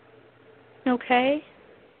 Okay?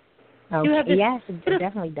 You have this yes, it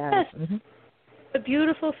definitely does. Mm-hmm. A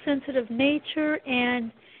beautiful, sensitive nature,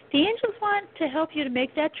 and the angels want to help you to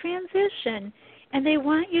make that transition, and they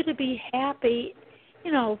want you to be happy,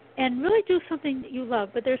 and really do something that you love.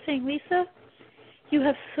 But they're saying, Lisa, you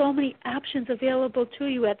have so many options available to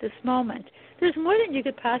you at this moment. There's more than you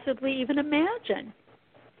could possibly even imagine.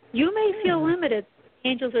 You may feel limited.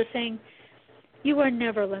 Angels are saying you are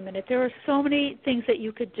never limited. There are so many things that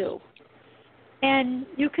you could do. And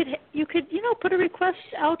you could put a request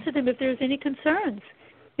out to them if there's any concerns.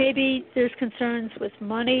 Maybe there's concerns with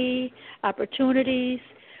money, opportunities,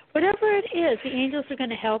 whatever it is. The angels are going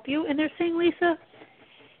to help you, and they're saying, Lisa,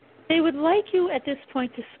 they would like you at this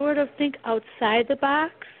point to sort of think outside the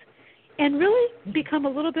box and really become a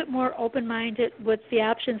little bit more open-minded with the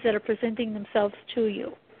options that are presenting themselves to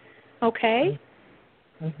you. Okay?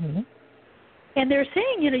 Mm-hmm. And they're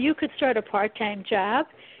saying, you could start a part-time job.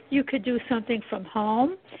 You could do something from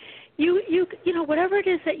home. You whatever it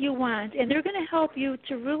is that you want, and they're going to help you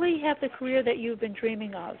to really have the career that you've been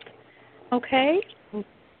dreaming of. Okay?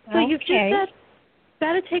 So you've just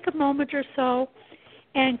got to take a moment or so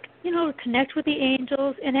and, connect with the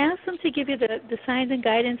angels and ask them to give you the signs and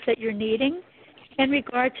guidance that you're needing in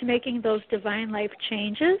regard to making those divine life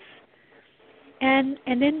changes. And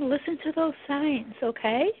then listen to those signs,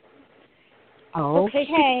 okay?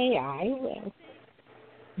 Okay, I will.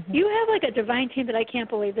 You have like a divine team that I can't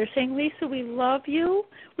believe. They're saying, Lisa, we love you.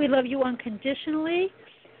 We love you unconditionally.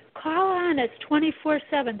 Call on us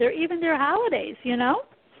 24/7. They're even their holidays,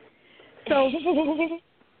 So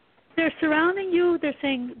they're surrounding you. They're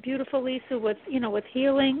saying, beautiful Lisa, with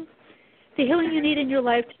healing, the healing you need in your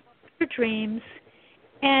life, your dreams,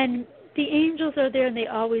 and the angels are there and they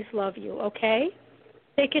always love you. Okay?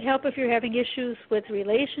 They could help if you're having issues with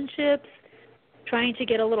relationships, trying to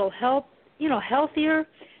get a little help, healthier.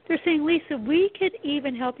 They're saying, Lisa, we could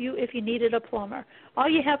even help you if you needed a plumber. All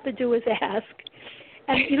you have to do is ask.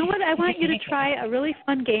 And you know what? I want you to try a really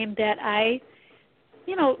fun game that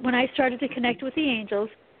when I started to connect with the angels,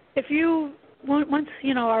 if you, once,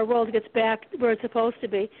 our world gets back where it's supposed to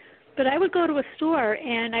be, but I would go to a store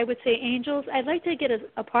and I would say, angels, I'd like to get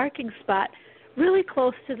a parking spot really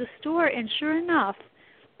close to the store. And sure enough,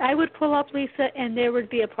 I would pull up, Lisa, and there would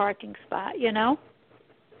be a parking spot,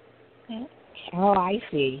 Oh, I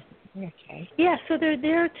see. Okay. Yeah, so they're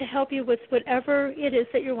there to help you with whatever it is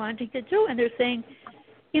that you're wanting to do. And they're saying,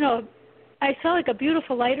 I saw like a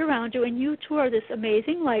beautiful light around you, and you two are this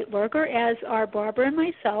amazing light worker, as are Barbara and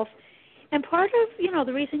myself. And part of,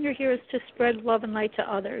 the reason you're here is to spread love and light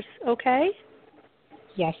to others, okay?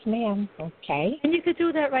 Yes, ma'am. Okay. And you could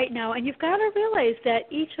do that right now. And you've got to realize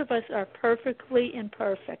that each of us are perfectly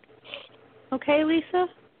imperfect. Okay, Lisa?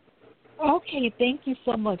 Okay, thank you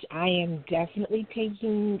so much. I am definitely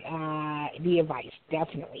taking the advice.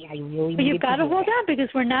 Definitely. I really But you've got to hold on because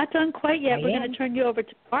we're not done quite yet. We're going to turn you over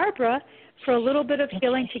to Barbara for a little bit of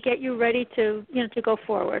healing to get you ready to, to go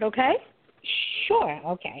forward, okay? Sure,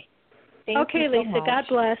 okay. Thank you so Lisa, much. God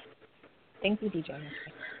bless. Thank you, DJ.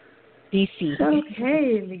 DC.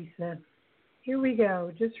 Okay, Lisa. Here we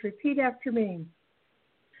go. Just repeat after me.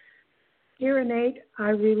 Dear Innate, I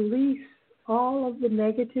release all of the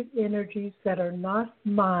negative energies that are not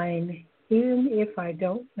mine, even if I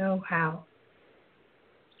don't know how.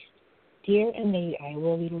 Dear Innate, I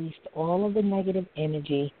will release all of the negative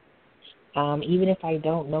energy, even if I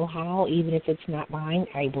don't know how, even if it's not mine,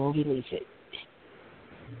 I will release it.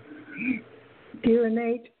 Dear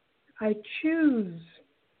Innate, I choose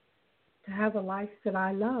to have a life that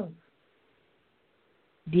I love.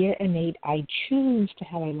 Dear Innate, I choose to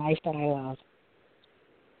have a life that I love.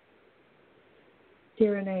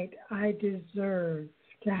 Dear Innate, I deserve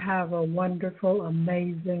to have a wonderful,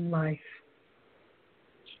 amazing life.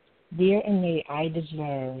 Dear Innate, I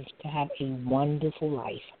deserve to have a wonderful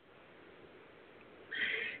life.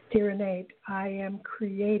 Dear Innate, I am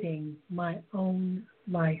creating my own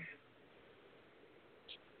life.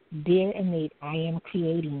 Dear Innate, I am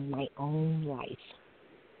creating my own life.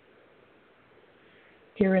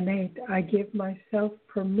 Dear Innate, I give myself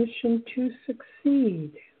permission to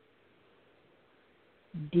succeed.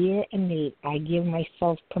 Dear Innate, I give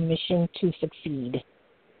myself permission to succeed.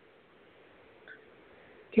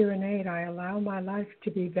 Dear Innate, I allow my life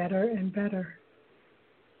to be better and better.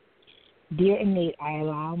 Dear Innate, I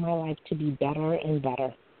allow my life to be better and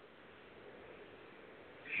better.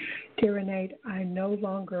 Dear Innate, I no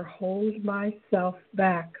longer hold myself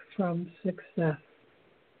back from success.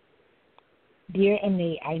 Dear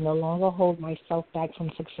Innate, I no longer hold myself back from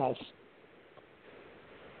success.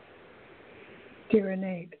 Dear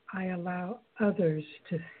Innate, I allow others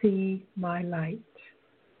to see my light.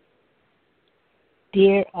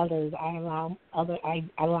 Dear others, I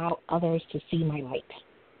allow others to see my light.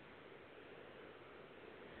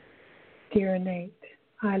 Dear Innate,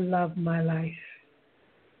 I love my life.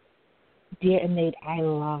 Dear Innate, I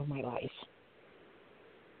love my life.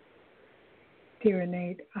 Dear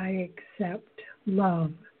Innate, I accept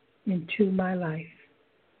love into my life.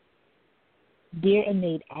 Dear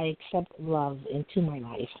Innate, I accept love into my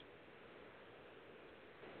life.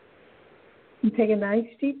 And take a nice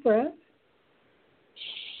deep breath.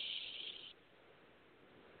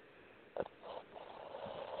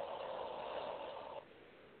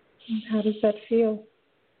 And how does that feel?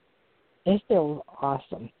 It feels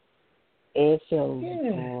awesome. It feels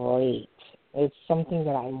Yeah. great. It's something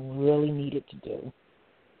that I really needed to do.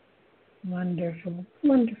 Wonderful,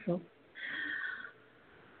 wonderful.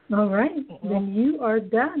 All right, then you are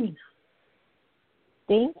done.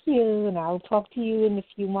 Thank you, and I'll talk to you in a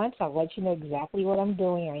few months. I'll let you know exactly what I'm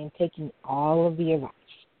doing. I am taking all of the advice.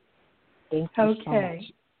 Thank you so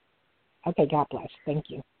much. Okay, God bless. Thank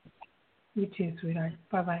you. You too, sweetheart.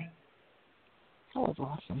 Bye-bye. That was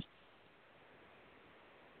awesome.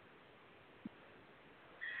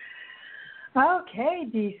 Okay,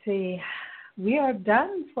 DC, we are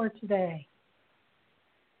done for today.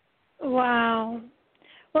 Wow.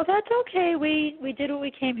 Well, that's okay. We did what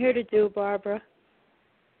we came here to do, Barbara.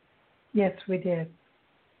 Yes, we did.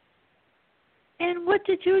 And what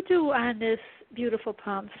did you do on this beautiful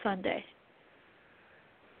Palm Sunday?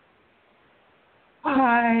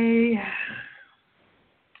 I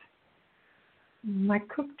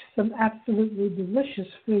cooked some absolutely delicious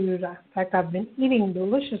food. In fact, I've been eating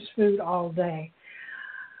delicious food all day.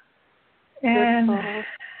 And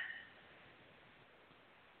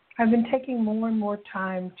I've been taking more and more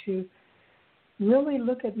time to really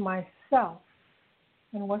look at myself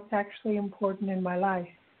and what's actually important in my life,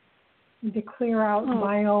 and to clear out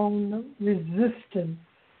my own resistance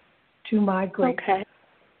to my greatness,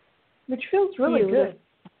 which feels really good.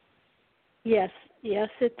 Yes,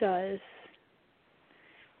 it does.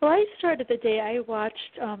 Well, I started the day, I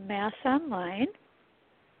watched Mass online,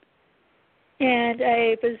 and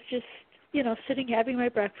I was just, sitting having my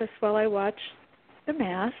breakfast while I watched the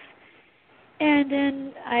Mass. And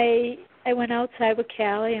then I went outside with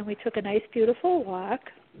Callie, and we took a nice, beautiful walk.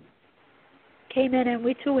 Came in, and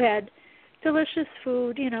we too had delicious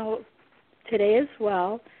food, today as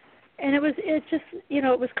well. And it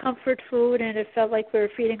was comfort food, and it felt like we were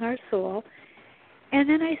feeding our soul. And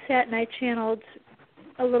then I sat and I channeled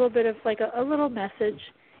a little bit of like a little message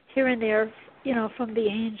here and there, from the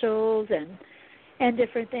angels and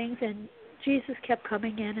different things. And Jesus kept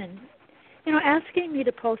coming in and, asking me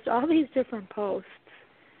to post all these different posts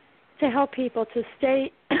to help people to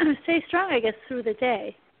stay strong, I guess, through the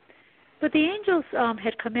day. But the angels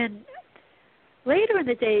had come in later in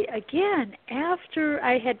the day again after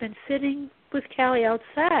I had been sitting with Callie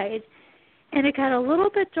outside, and it got a little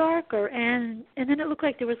bit darker, and then it looked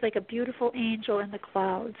like there was like a beautiful angel in the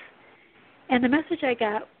clouds. And the message I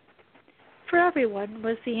got for everyone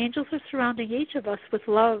was the angels are surrounding each of us with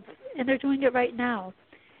love, and they're doing it right now.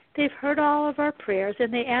 They've heard all of our prayers,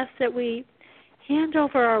 and they ask that we hand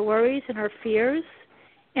over our worries and our fears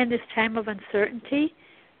in this time of uncertainty.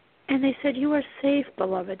 And they said, you are safe,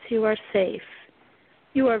 beloveds, you are safe.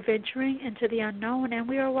 You are venturing into the unknown, and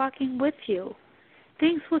we are walking with you.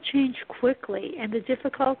 Things will change quickly, and the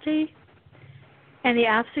difficulty and the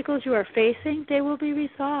obstacles you are facing, they will be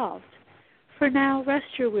resolved. For now,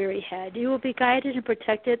 rest your weary head. You will be guided and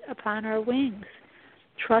protected upon our wings.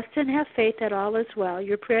 Trust and have faith that all is well.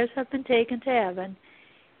 Your prayers have been taken to heaven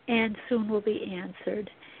and soon will be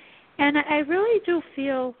answered. And I really do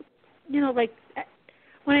feel, like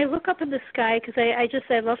when I look up in the sky, because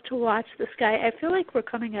I love to watch the sky, I feel like we're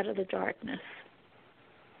coming out of the darkness.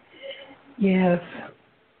 Yes.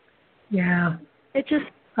 Yeah. It just,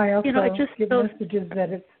 I also it just give feels, messages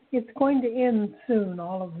that it's going to end soon,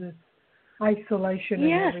 all of this isolation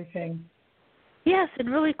and everything. Yes, and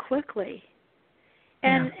really quickly.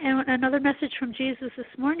 And another message from Jesus this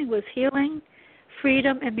morning was healing,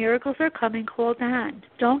 freedom, and miracles are coming. Hold on.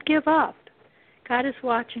 Don't give up. God is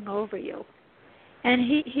watching over you. And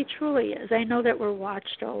he truly is. I know that we're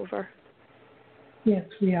watched over. Yes,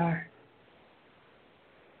 we are.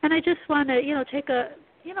 And I just want to, take a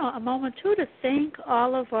moment, too, to thank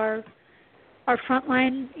all of our our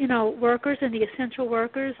frontline, workers and the essential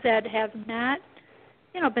workers that have not,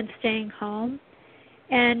 been staying home.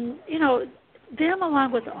 And, them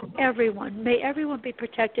along with everyone, may everyone be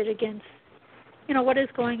protected against, what is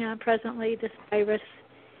going on presently, this virus.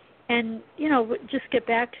 And, just get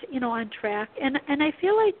back, on track. And I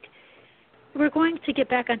feel like we're going to get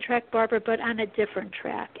back on track, Barbara, but on a different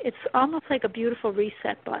track. It's almost like a beautiful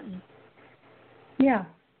reset button. Yeah,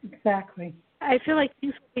 exactly. I feel like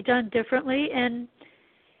things will be done differently, and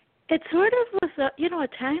it sort of was, a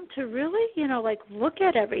time to really, look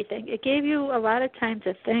at everything. It gave you a lot of time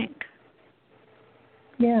to think.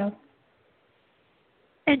 Yeah.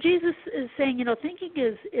 And Jesus is saying, thinking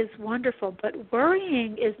is wonderful, but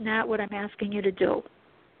worrying is not what I'm asking you to do.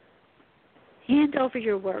 Hand over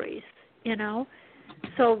your worries,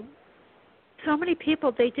 So many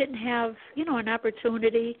people, they didn't have, an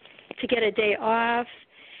opportunity to get a day off.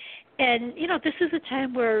 And, this is a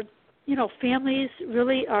time where, families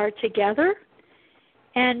really are together.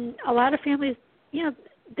 And a lot of families,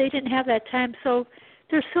 they didn't have that time. So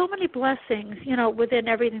there's so many blessings, within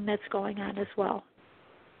everything that's going on as well.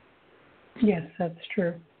 Yes, that's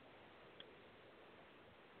true.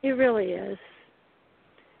 It really is.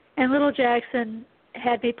 And little Jackson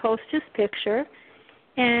had me post his picture,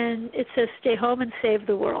 and it says, "Stay home and save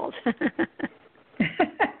the world."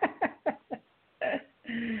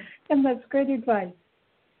 And that's great advice,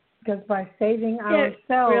 because by saving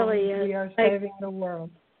ourselves, really is. We are saving the world.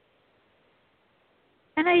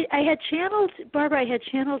 And I had channeled, Barbara,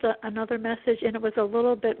 another message, and it was a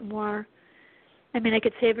little bit more, I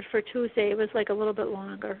could save it for Tuesday. It was like a little bit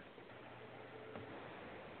longer.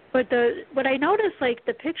 But what I noticed,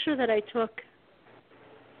 the picture that I took,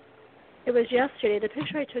 it was yesterday. The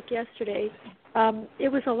picture I took yesterday, it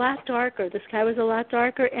was a lot darker. The sky was a lot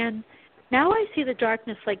darker, and now I see the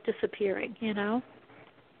darkness disappearing.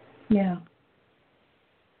 Yeah.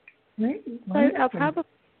 Right. I'll probably,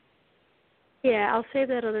 I'll save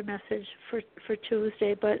that other message for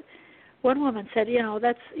Tuesday. But one woman said,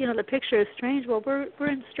 that's the picture is strange. Well, we're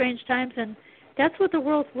in strange times, and that's what the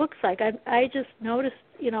world looks like. I just noticed,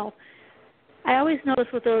 I always notice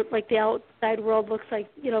what the outside world looks like,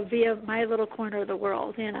 via my little corner of the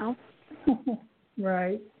world,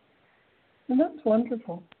 Right. And that's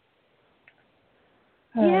wonderful.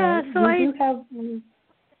 So we do have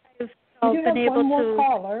one more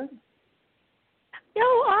caller.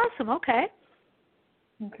 Oh, awesome. Okay.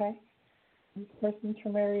 Okay. This person's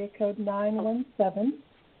from area code 917.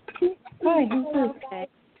 Hi, who's this? Okay.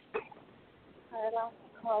 Carla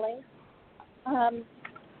calling.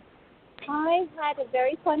 I had a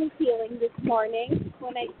very funny feeling this morning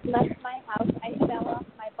when I left my house. I fell off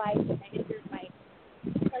my bike and I injured my,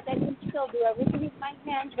 because I can still do everything with my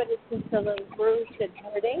hands, but it's just a little bruised and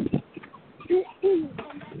hurting. And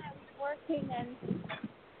then I was working, and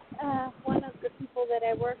one of the people that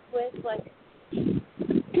I work with,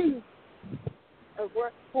 or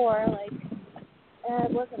work for,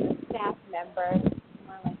 wasn't a staff member, it was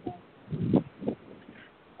more like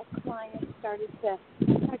a client, started to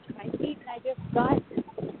touch my feet, and I just got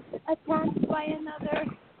attacked by another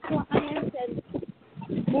client and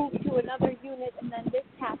moved to another unit, and then this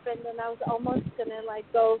happened, and I was almost going to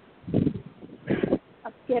go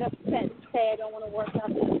get upset and say I don't want to work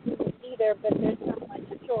on this unit either, but there's not much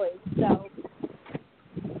choice, so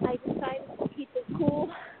I decided to keep it cool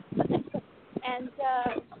and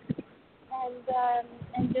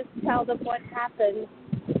just tell them what happened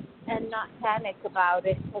and not panic about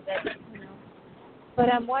it, so that, But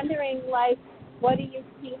I'm wondering, what do you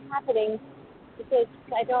see happening? Because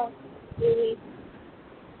I don't really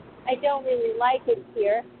like it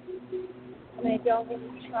here, and I don't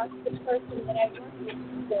really trust the person that I work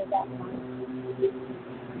with there that much.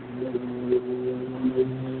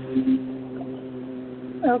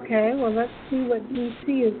 Okay, well, let's see what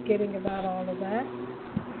DC is getting about all of that.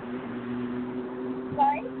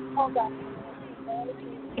 Sorry? Hold on.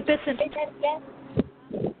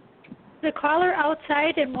 The caller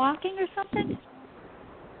outside and walking or something?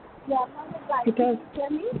 Yeah, it does. Hear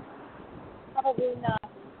me? Probably not.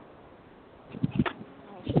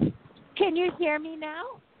 Can you hear me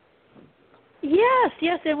now? Yes.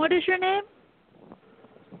 And what is your name?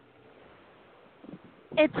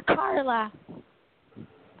 It's Carla.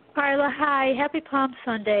 Carla, hi. Happy Palm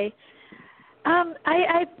Sunday.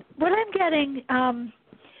 What I'm getting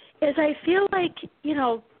is I feel like,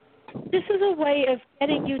 this is a way of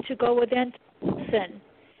getting you to go within, to listen,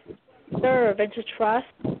 serve, and to trust.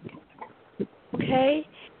 Okay?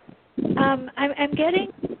 I'm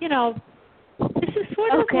getting, this is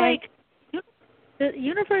sort of like the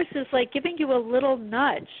universe is giving you a little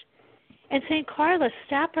nudge and saying, Carla,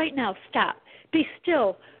 stop right now, stop. be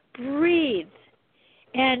still, breathe.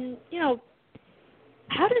 And,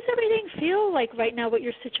 how does everything feel like right now with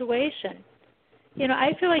your situation?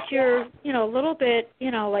 I feel like you're, a little bit,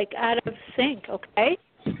 like out of sync, okay?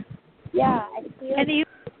 Yeah, I feel and you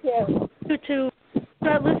too. to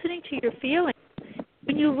start listening to your feelings.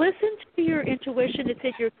 When you listen to your intuition, it's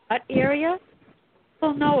in your gut area.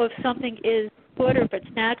 You'll know if something is good or if it's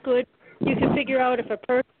not good. You can figure out if a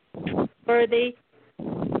person is worthy.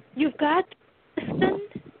 You've got to listen,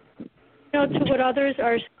 to what others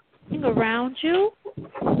are saying around you.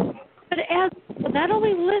 But not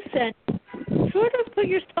only listen, sort of put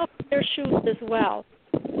yourself in their shoes as well.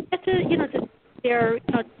 They're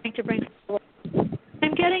trying to bring forward.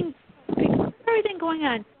 I'm getting everything going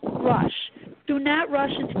on. Rush. Do not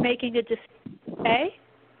rush into making a decision, okay?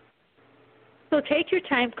 So take your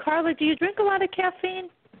time. Carla, do you drink a lot of caffeine?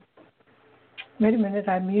 Wait a minute,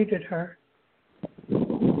 I muted her.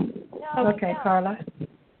 No, okay, Carla.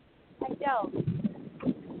 I don't.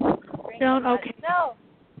 Don't? Okay. No.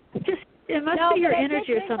 It must be your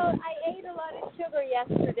energy or something. I ate a lot of sugar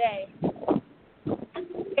yesterday.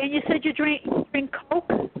 And you said you drink Coke?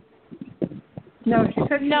 No, she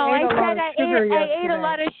said she ate a lot of sugar yesterday. I ate a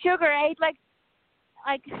lot of sugar. I ate like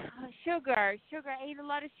sugar. I ate a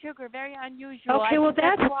lot of sugar. Very unusual. Okay, well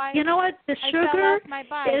that's why you know what the sugar fell off my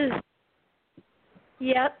bike. is.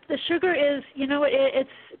 Yep, the sugar is. It's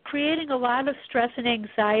creating a lot of stress and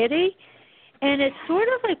anxiety, and it sort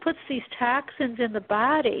of like puts these toxins in the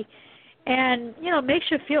body, and makes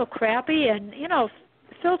you feel crappy and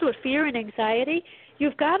filled with fear and anxiety.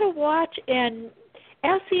 You've got to watch and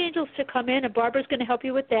ask the angels to come in, and Barbara's going to help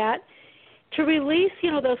you with that, to release,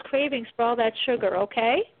 those cravings for all that sugar,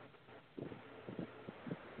 okay?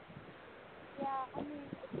 Yeah, I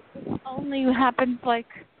mean, it only happens like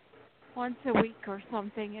once a week or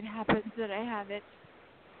something. It happens that I have it.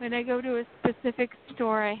 When I go to a specific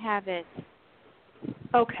store, I have it.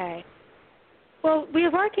 Okay. Well, we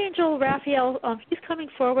have Archangel Raphael. He's coming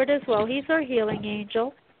forward as well. He's our healing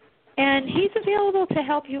angel. And he's available to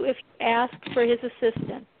help you if you ask for his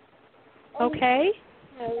assistance. Okay?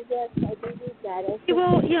 Yes, I do need that. He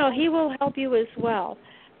will, he will help you as well.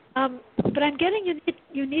 But I'm getting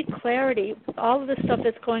you need clarity with all of the stuff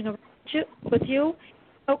that's going around with you.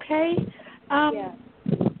 Okay? Yeah.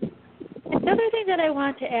 Another thing that I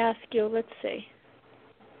want to ask you, let's see.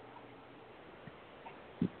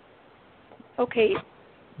 Okay.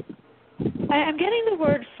 I'm getting the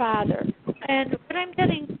word father. And what I'm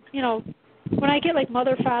getting, when I get like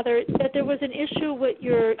mother, father, that there was an issue with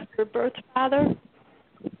your birth father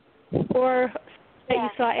or that you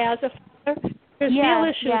saw as a father. There's real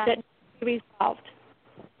issues that need to be resolved.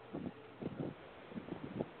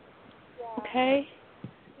 Yeah. Okay?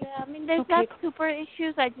 Yeah, I mean, there's not super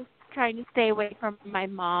issues. I'm just trying to stay away from my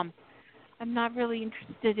mom. I'm not really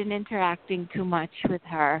interested in interacting too much with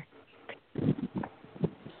her.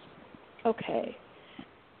 Okay.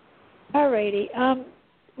 All righty.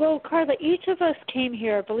 Well, Carla, each of us came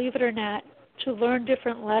here, believe it or not, to learn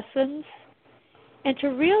different lessons and to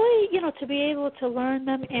really, to be able to learn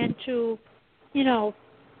them and to,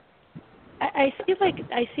 I see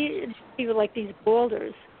like these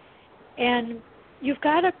boulders, and you've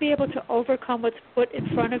got to be able to overcome what's put in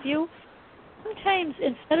front of you. Sometimes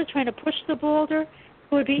instead of trying to push the boulder, it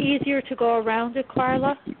would be easier to go around it,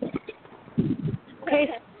 Carla. Okay,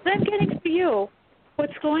 so what I'm getting for you,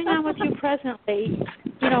 what's going on with you presently,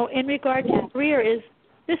 in regard to career is,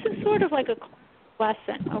 this is sort of like a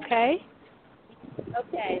lesson, okay?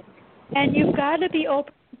 Okay. And you've got to be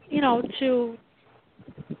open, to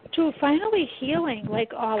finally healing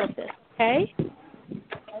like all of this, okay?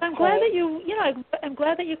 I'm glad that I'm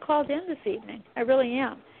glad that you called in this evening. I really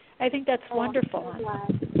am. I think that's wonderful. I'm glad.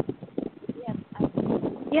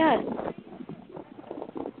 Yes.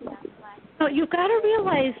 So you've got to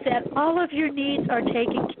realize that all of your needs are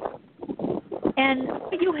taken care of. And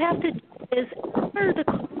what you have to do is honor the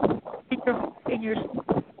call in your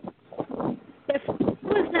if it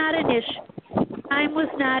was not an issue, time was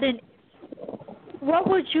not an issue, what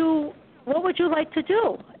would you like to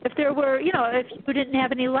do if there were, if you didn't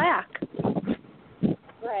have any lack?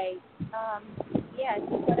 Right. Yeah,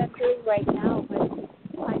 that's what I'm doing right now, but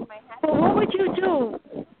find my happiness. Well, what would you do?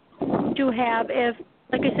 Would you have if,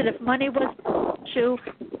 like I said, if money was an issue,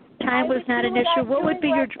 time was not an issue, what would be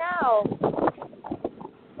your dream?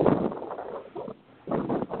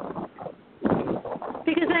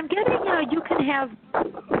 Because I'm getting, you can have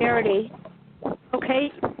clarity,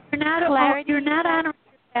 okay? You're not honoring your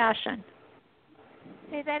passion.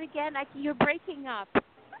 Say that again. You're breaking up.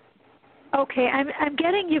 Okay, I'm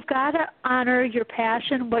getting you've got to honor your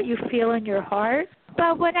passion, what you feel in your heart,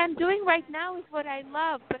 But what I'm doing right now is what I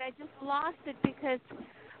love, but I just lost it because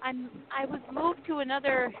I was moved to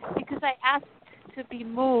another, because I asked to be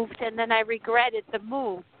moved and then I regretted the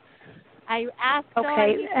move. I asked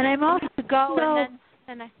and I'm also to go and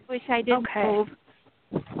then I wish I didn't move.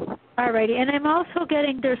 Alrighty, and I'm also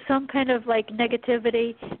getting there's some kind of like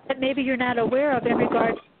negativity that maybe you're not aware of in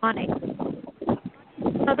regards to money.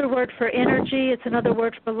 Another word for energy, it's another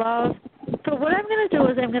word for love. So what I'm going to do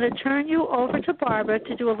is I'm going to turn you over to Barbara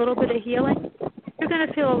to do a little bit of healing. You're going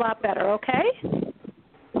to feel a lot better, okay?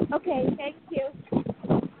 Okay, thank you.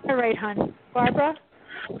 All right, hon. Barbara?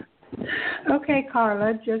 Okay,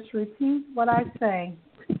 Carla, just repeat what I say.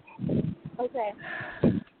 Okay.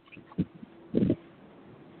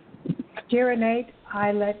 Dear Innate,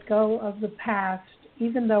 I let go of the past,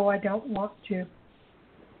 even though I don't want to.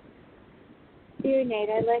 Dear Nate,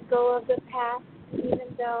 I let go of the past,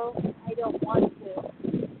 even though I don't want to.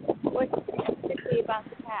 What's specifically about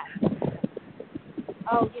the past?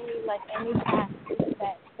 Oh, you mean like any past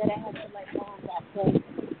that I have to let go of that place?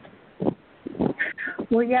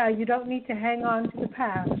 Well, yeah, you don't need to hang on to the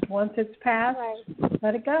past. Once it's past,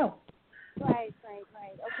 let it go. Right.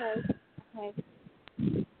 Okay.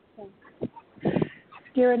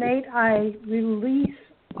 Dear Innate, I release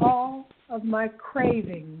all of my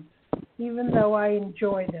cravings, even though I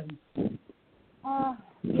enjoy them. Oh,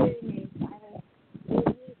 dear Nate, I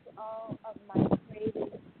release all of my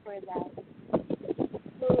cravings for that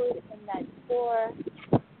food and that store,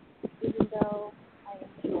 even though I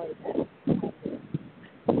enjoy them.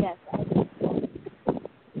 Yes, I do.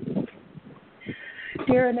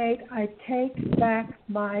 Dear Innate, I take back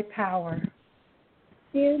my power.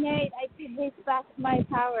 Dear Nate, I take back my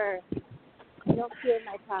power. I don't feel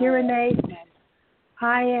my power. Dear Innate,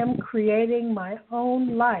 I am creating my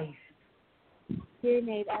own life. Dear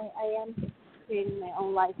Nate, I am creating my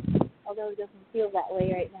own life, although it doesn't feel that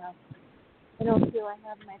way right now. I don't feel I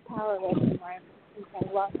have my power anymore since I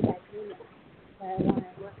lost that unit that I want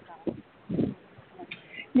to work on.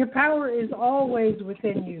 Your power is always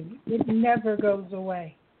within you. It never goes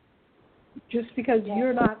away. Just because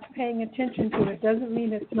you're not paying attention to it doesn't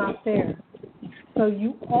mean it's not there. So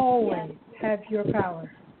you always have your power.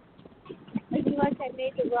 I feel like I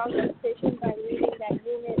made the wrong decision by leaving that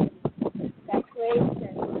unit and that place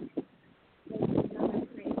and making another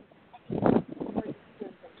place.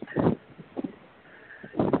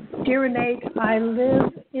 Dear Innate, I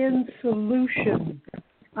live in solution.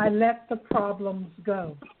 I let the problems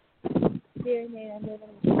go. Dear Nate, I live in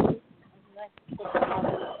solution. I let the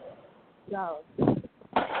problems go.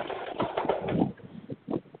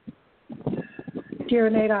 Dear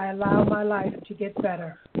Innate, I allow my life to get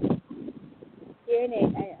better. Dear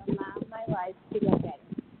Nate, I allow my life to get better.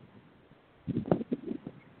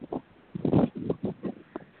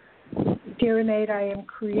 Dear Innate, I am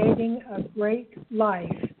creating a great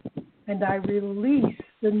life, and I release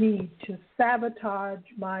the need to sabotage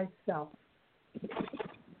myself.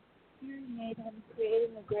 Dear Nate, I'm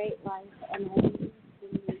creating a great life, and I release the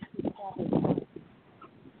need to sabotage.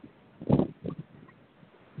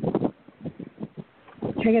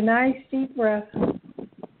 Take a nice deep breath.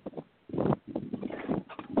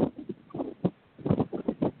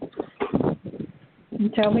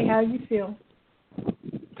 And tell me how you feel.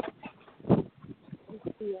 I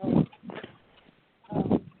feel like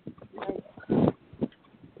my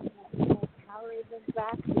power isn't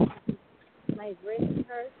back. My wrist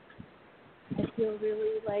hurts. I feel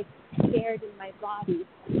really like scared in my body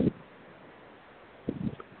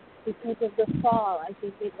because of the fall. I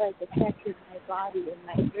think it like affected my body and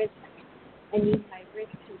my wrist. I need my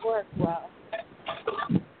wrist to work well.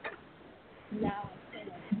 Now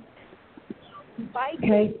I'm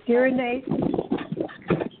fighting. Okay, Dear Innate,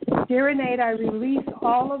 I release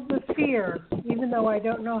all of the fear, even though I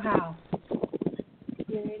don't know how.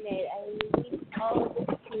 Dear Innate, I release all of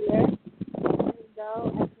the fear, even though I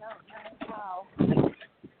don't know how.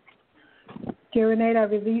 Dear Innate, I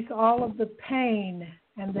release all of the pain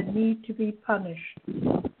and the need to be punished.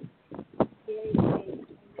 Dear Innate,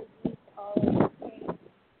 I release all of the pain.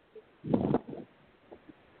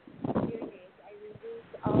 Dear Innate, I release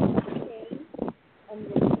all of the pain and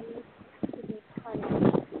the need to be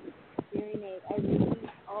punished. Dear Innate, I release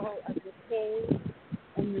all of the pain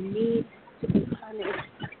and the need to be punished,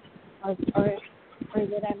 or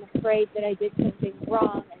that I'm afraid that I did something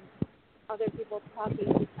wrong and other people talking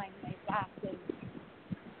behind my back, and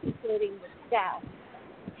including the staff.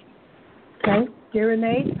 Okay, Dear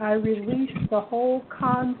Innate, I release the whole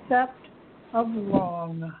concept of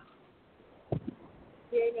wrong.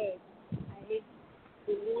 Dear Innate, I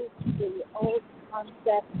release the old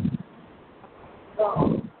concept of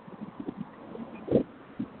wrong.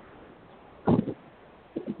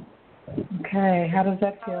 Okay, how does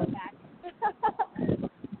that Power feel? back.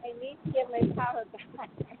 I need to get my power back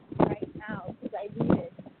right now because I need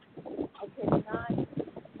it. I could not.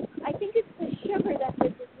 I think it's the sugar that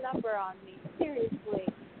did this number on me. Seriously.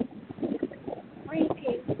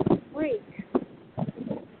 Freak.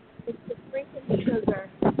 It's the freaking sugar.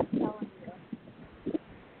 I'm telling you.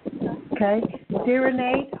 Okay. Dear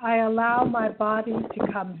Renee, I allow my body to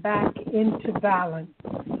come back into balance.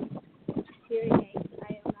 Dear Nate,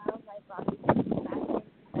 I allow my body to come back into balance.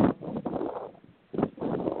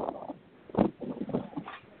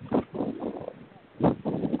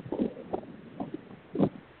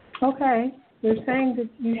 Okay. They're saying that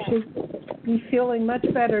you should be feeling much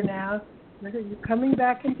better now. You're coming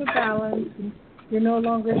back into balance, and you're no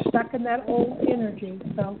longer stuck in that old energy.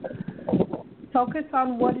 So focus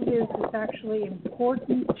on what it is that's actually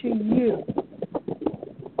important to you,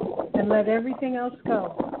 and let everything else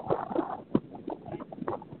go.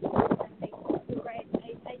 You're right.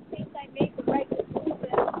 I think I made the right decision. You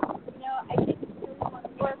know, I didn't really want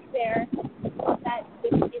to work there in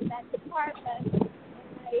that department, and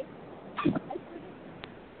I should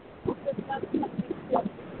have done something to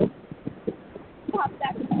stop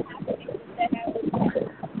that from happening. Then I was.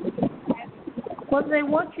 Well, they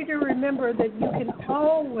want you to remember that you can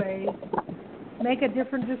always make a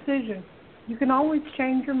different decision. You can always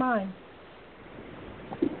change your mind.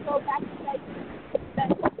 Go back to that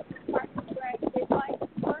department where I did my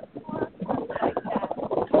work for, or like that.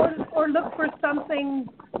 Or look for something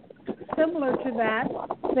similar to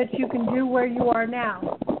that you can do where you are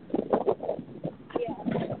now. Yeah.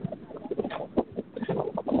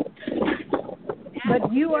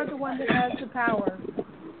 But you are the one that has the power.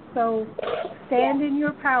 So stand in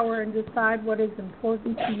your power and decide what is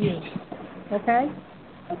important to you. Okay?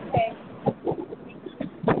 Okay.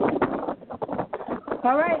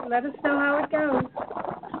 All right, let us know how it goes.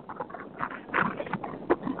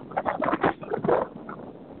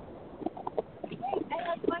 Wait, I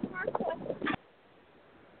have one more question.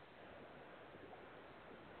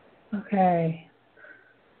 Okay.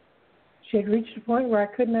 She had reached a point where I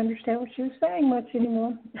couldn't understand what she was saying much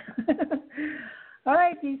anymore. All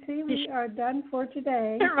right, DC, we are done for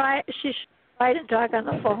today. Right, she's right and talk on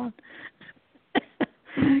the phone.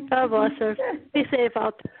 God bless her. Be safe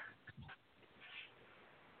out there.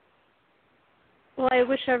 Well, I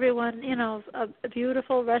wish everyone, a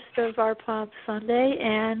beautiful rest of our Palm Sunday,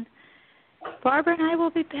 and Barbara and I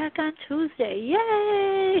will be back on Tuesday.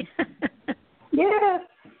 Yay! Yes.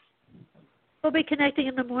 We'll be connecting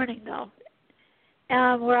in the morning, though.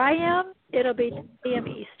 Where I am, it'll be 10 a.m.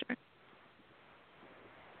 Eastern.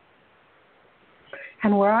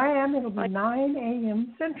 And where I am, it'll be 9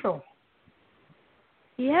 a.m. Central.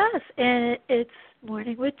 Yes, and it's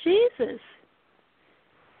Morning with Jesus.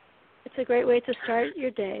 It's a great way to start your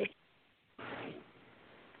day.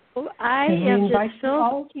 Well, I am just filled.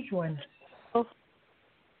 All to join us. Oh,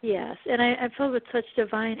 yes, and I'm filled with such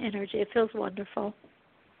divine energy. It feels wonderful.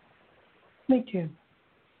 Me too.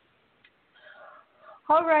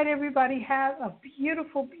 All right, everybody, have a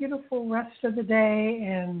beautiful, beautiful rest of the day,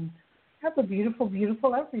 and have a beautiful,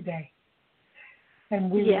 beautiful every day.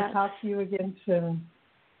 And we will talk to you again soon.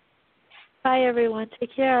 Bye, everyone.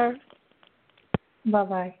 Take care.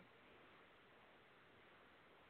 Bye-bye.